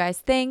see what you guys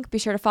think. Be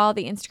sure to follow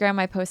the Instagram.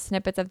 I post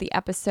snippets of the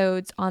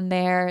episodes on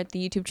there.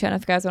 The YouTube channel,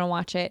 if you guys want to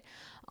watch it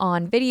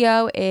on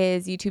video,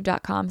 is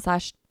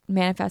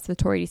youtube.com/manifest with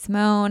Tori D.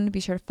 Simone. Be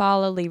sure to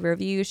follow, leave a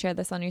review, share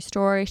this on your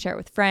story, share it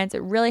with friends.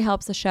 It really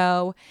helps the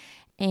show.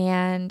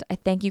 And I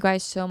thank you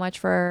guys so much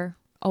for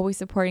always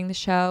supporting the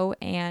show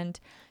and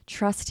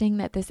trusting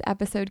that this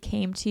episode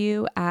came to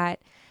you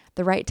at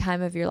the right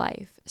time of your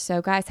life.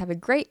 So guys, have a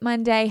great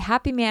Monday.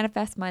 Happy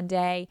Manifest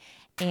Monday.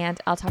 And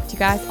I'll talk to you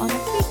guys on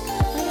next week.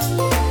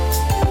 Bye.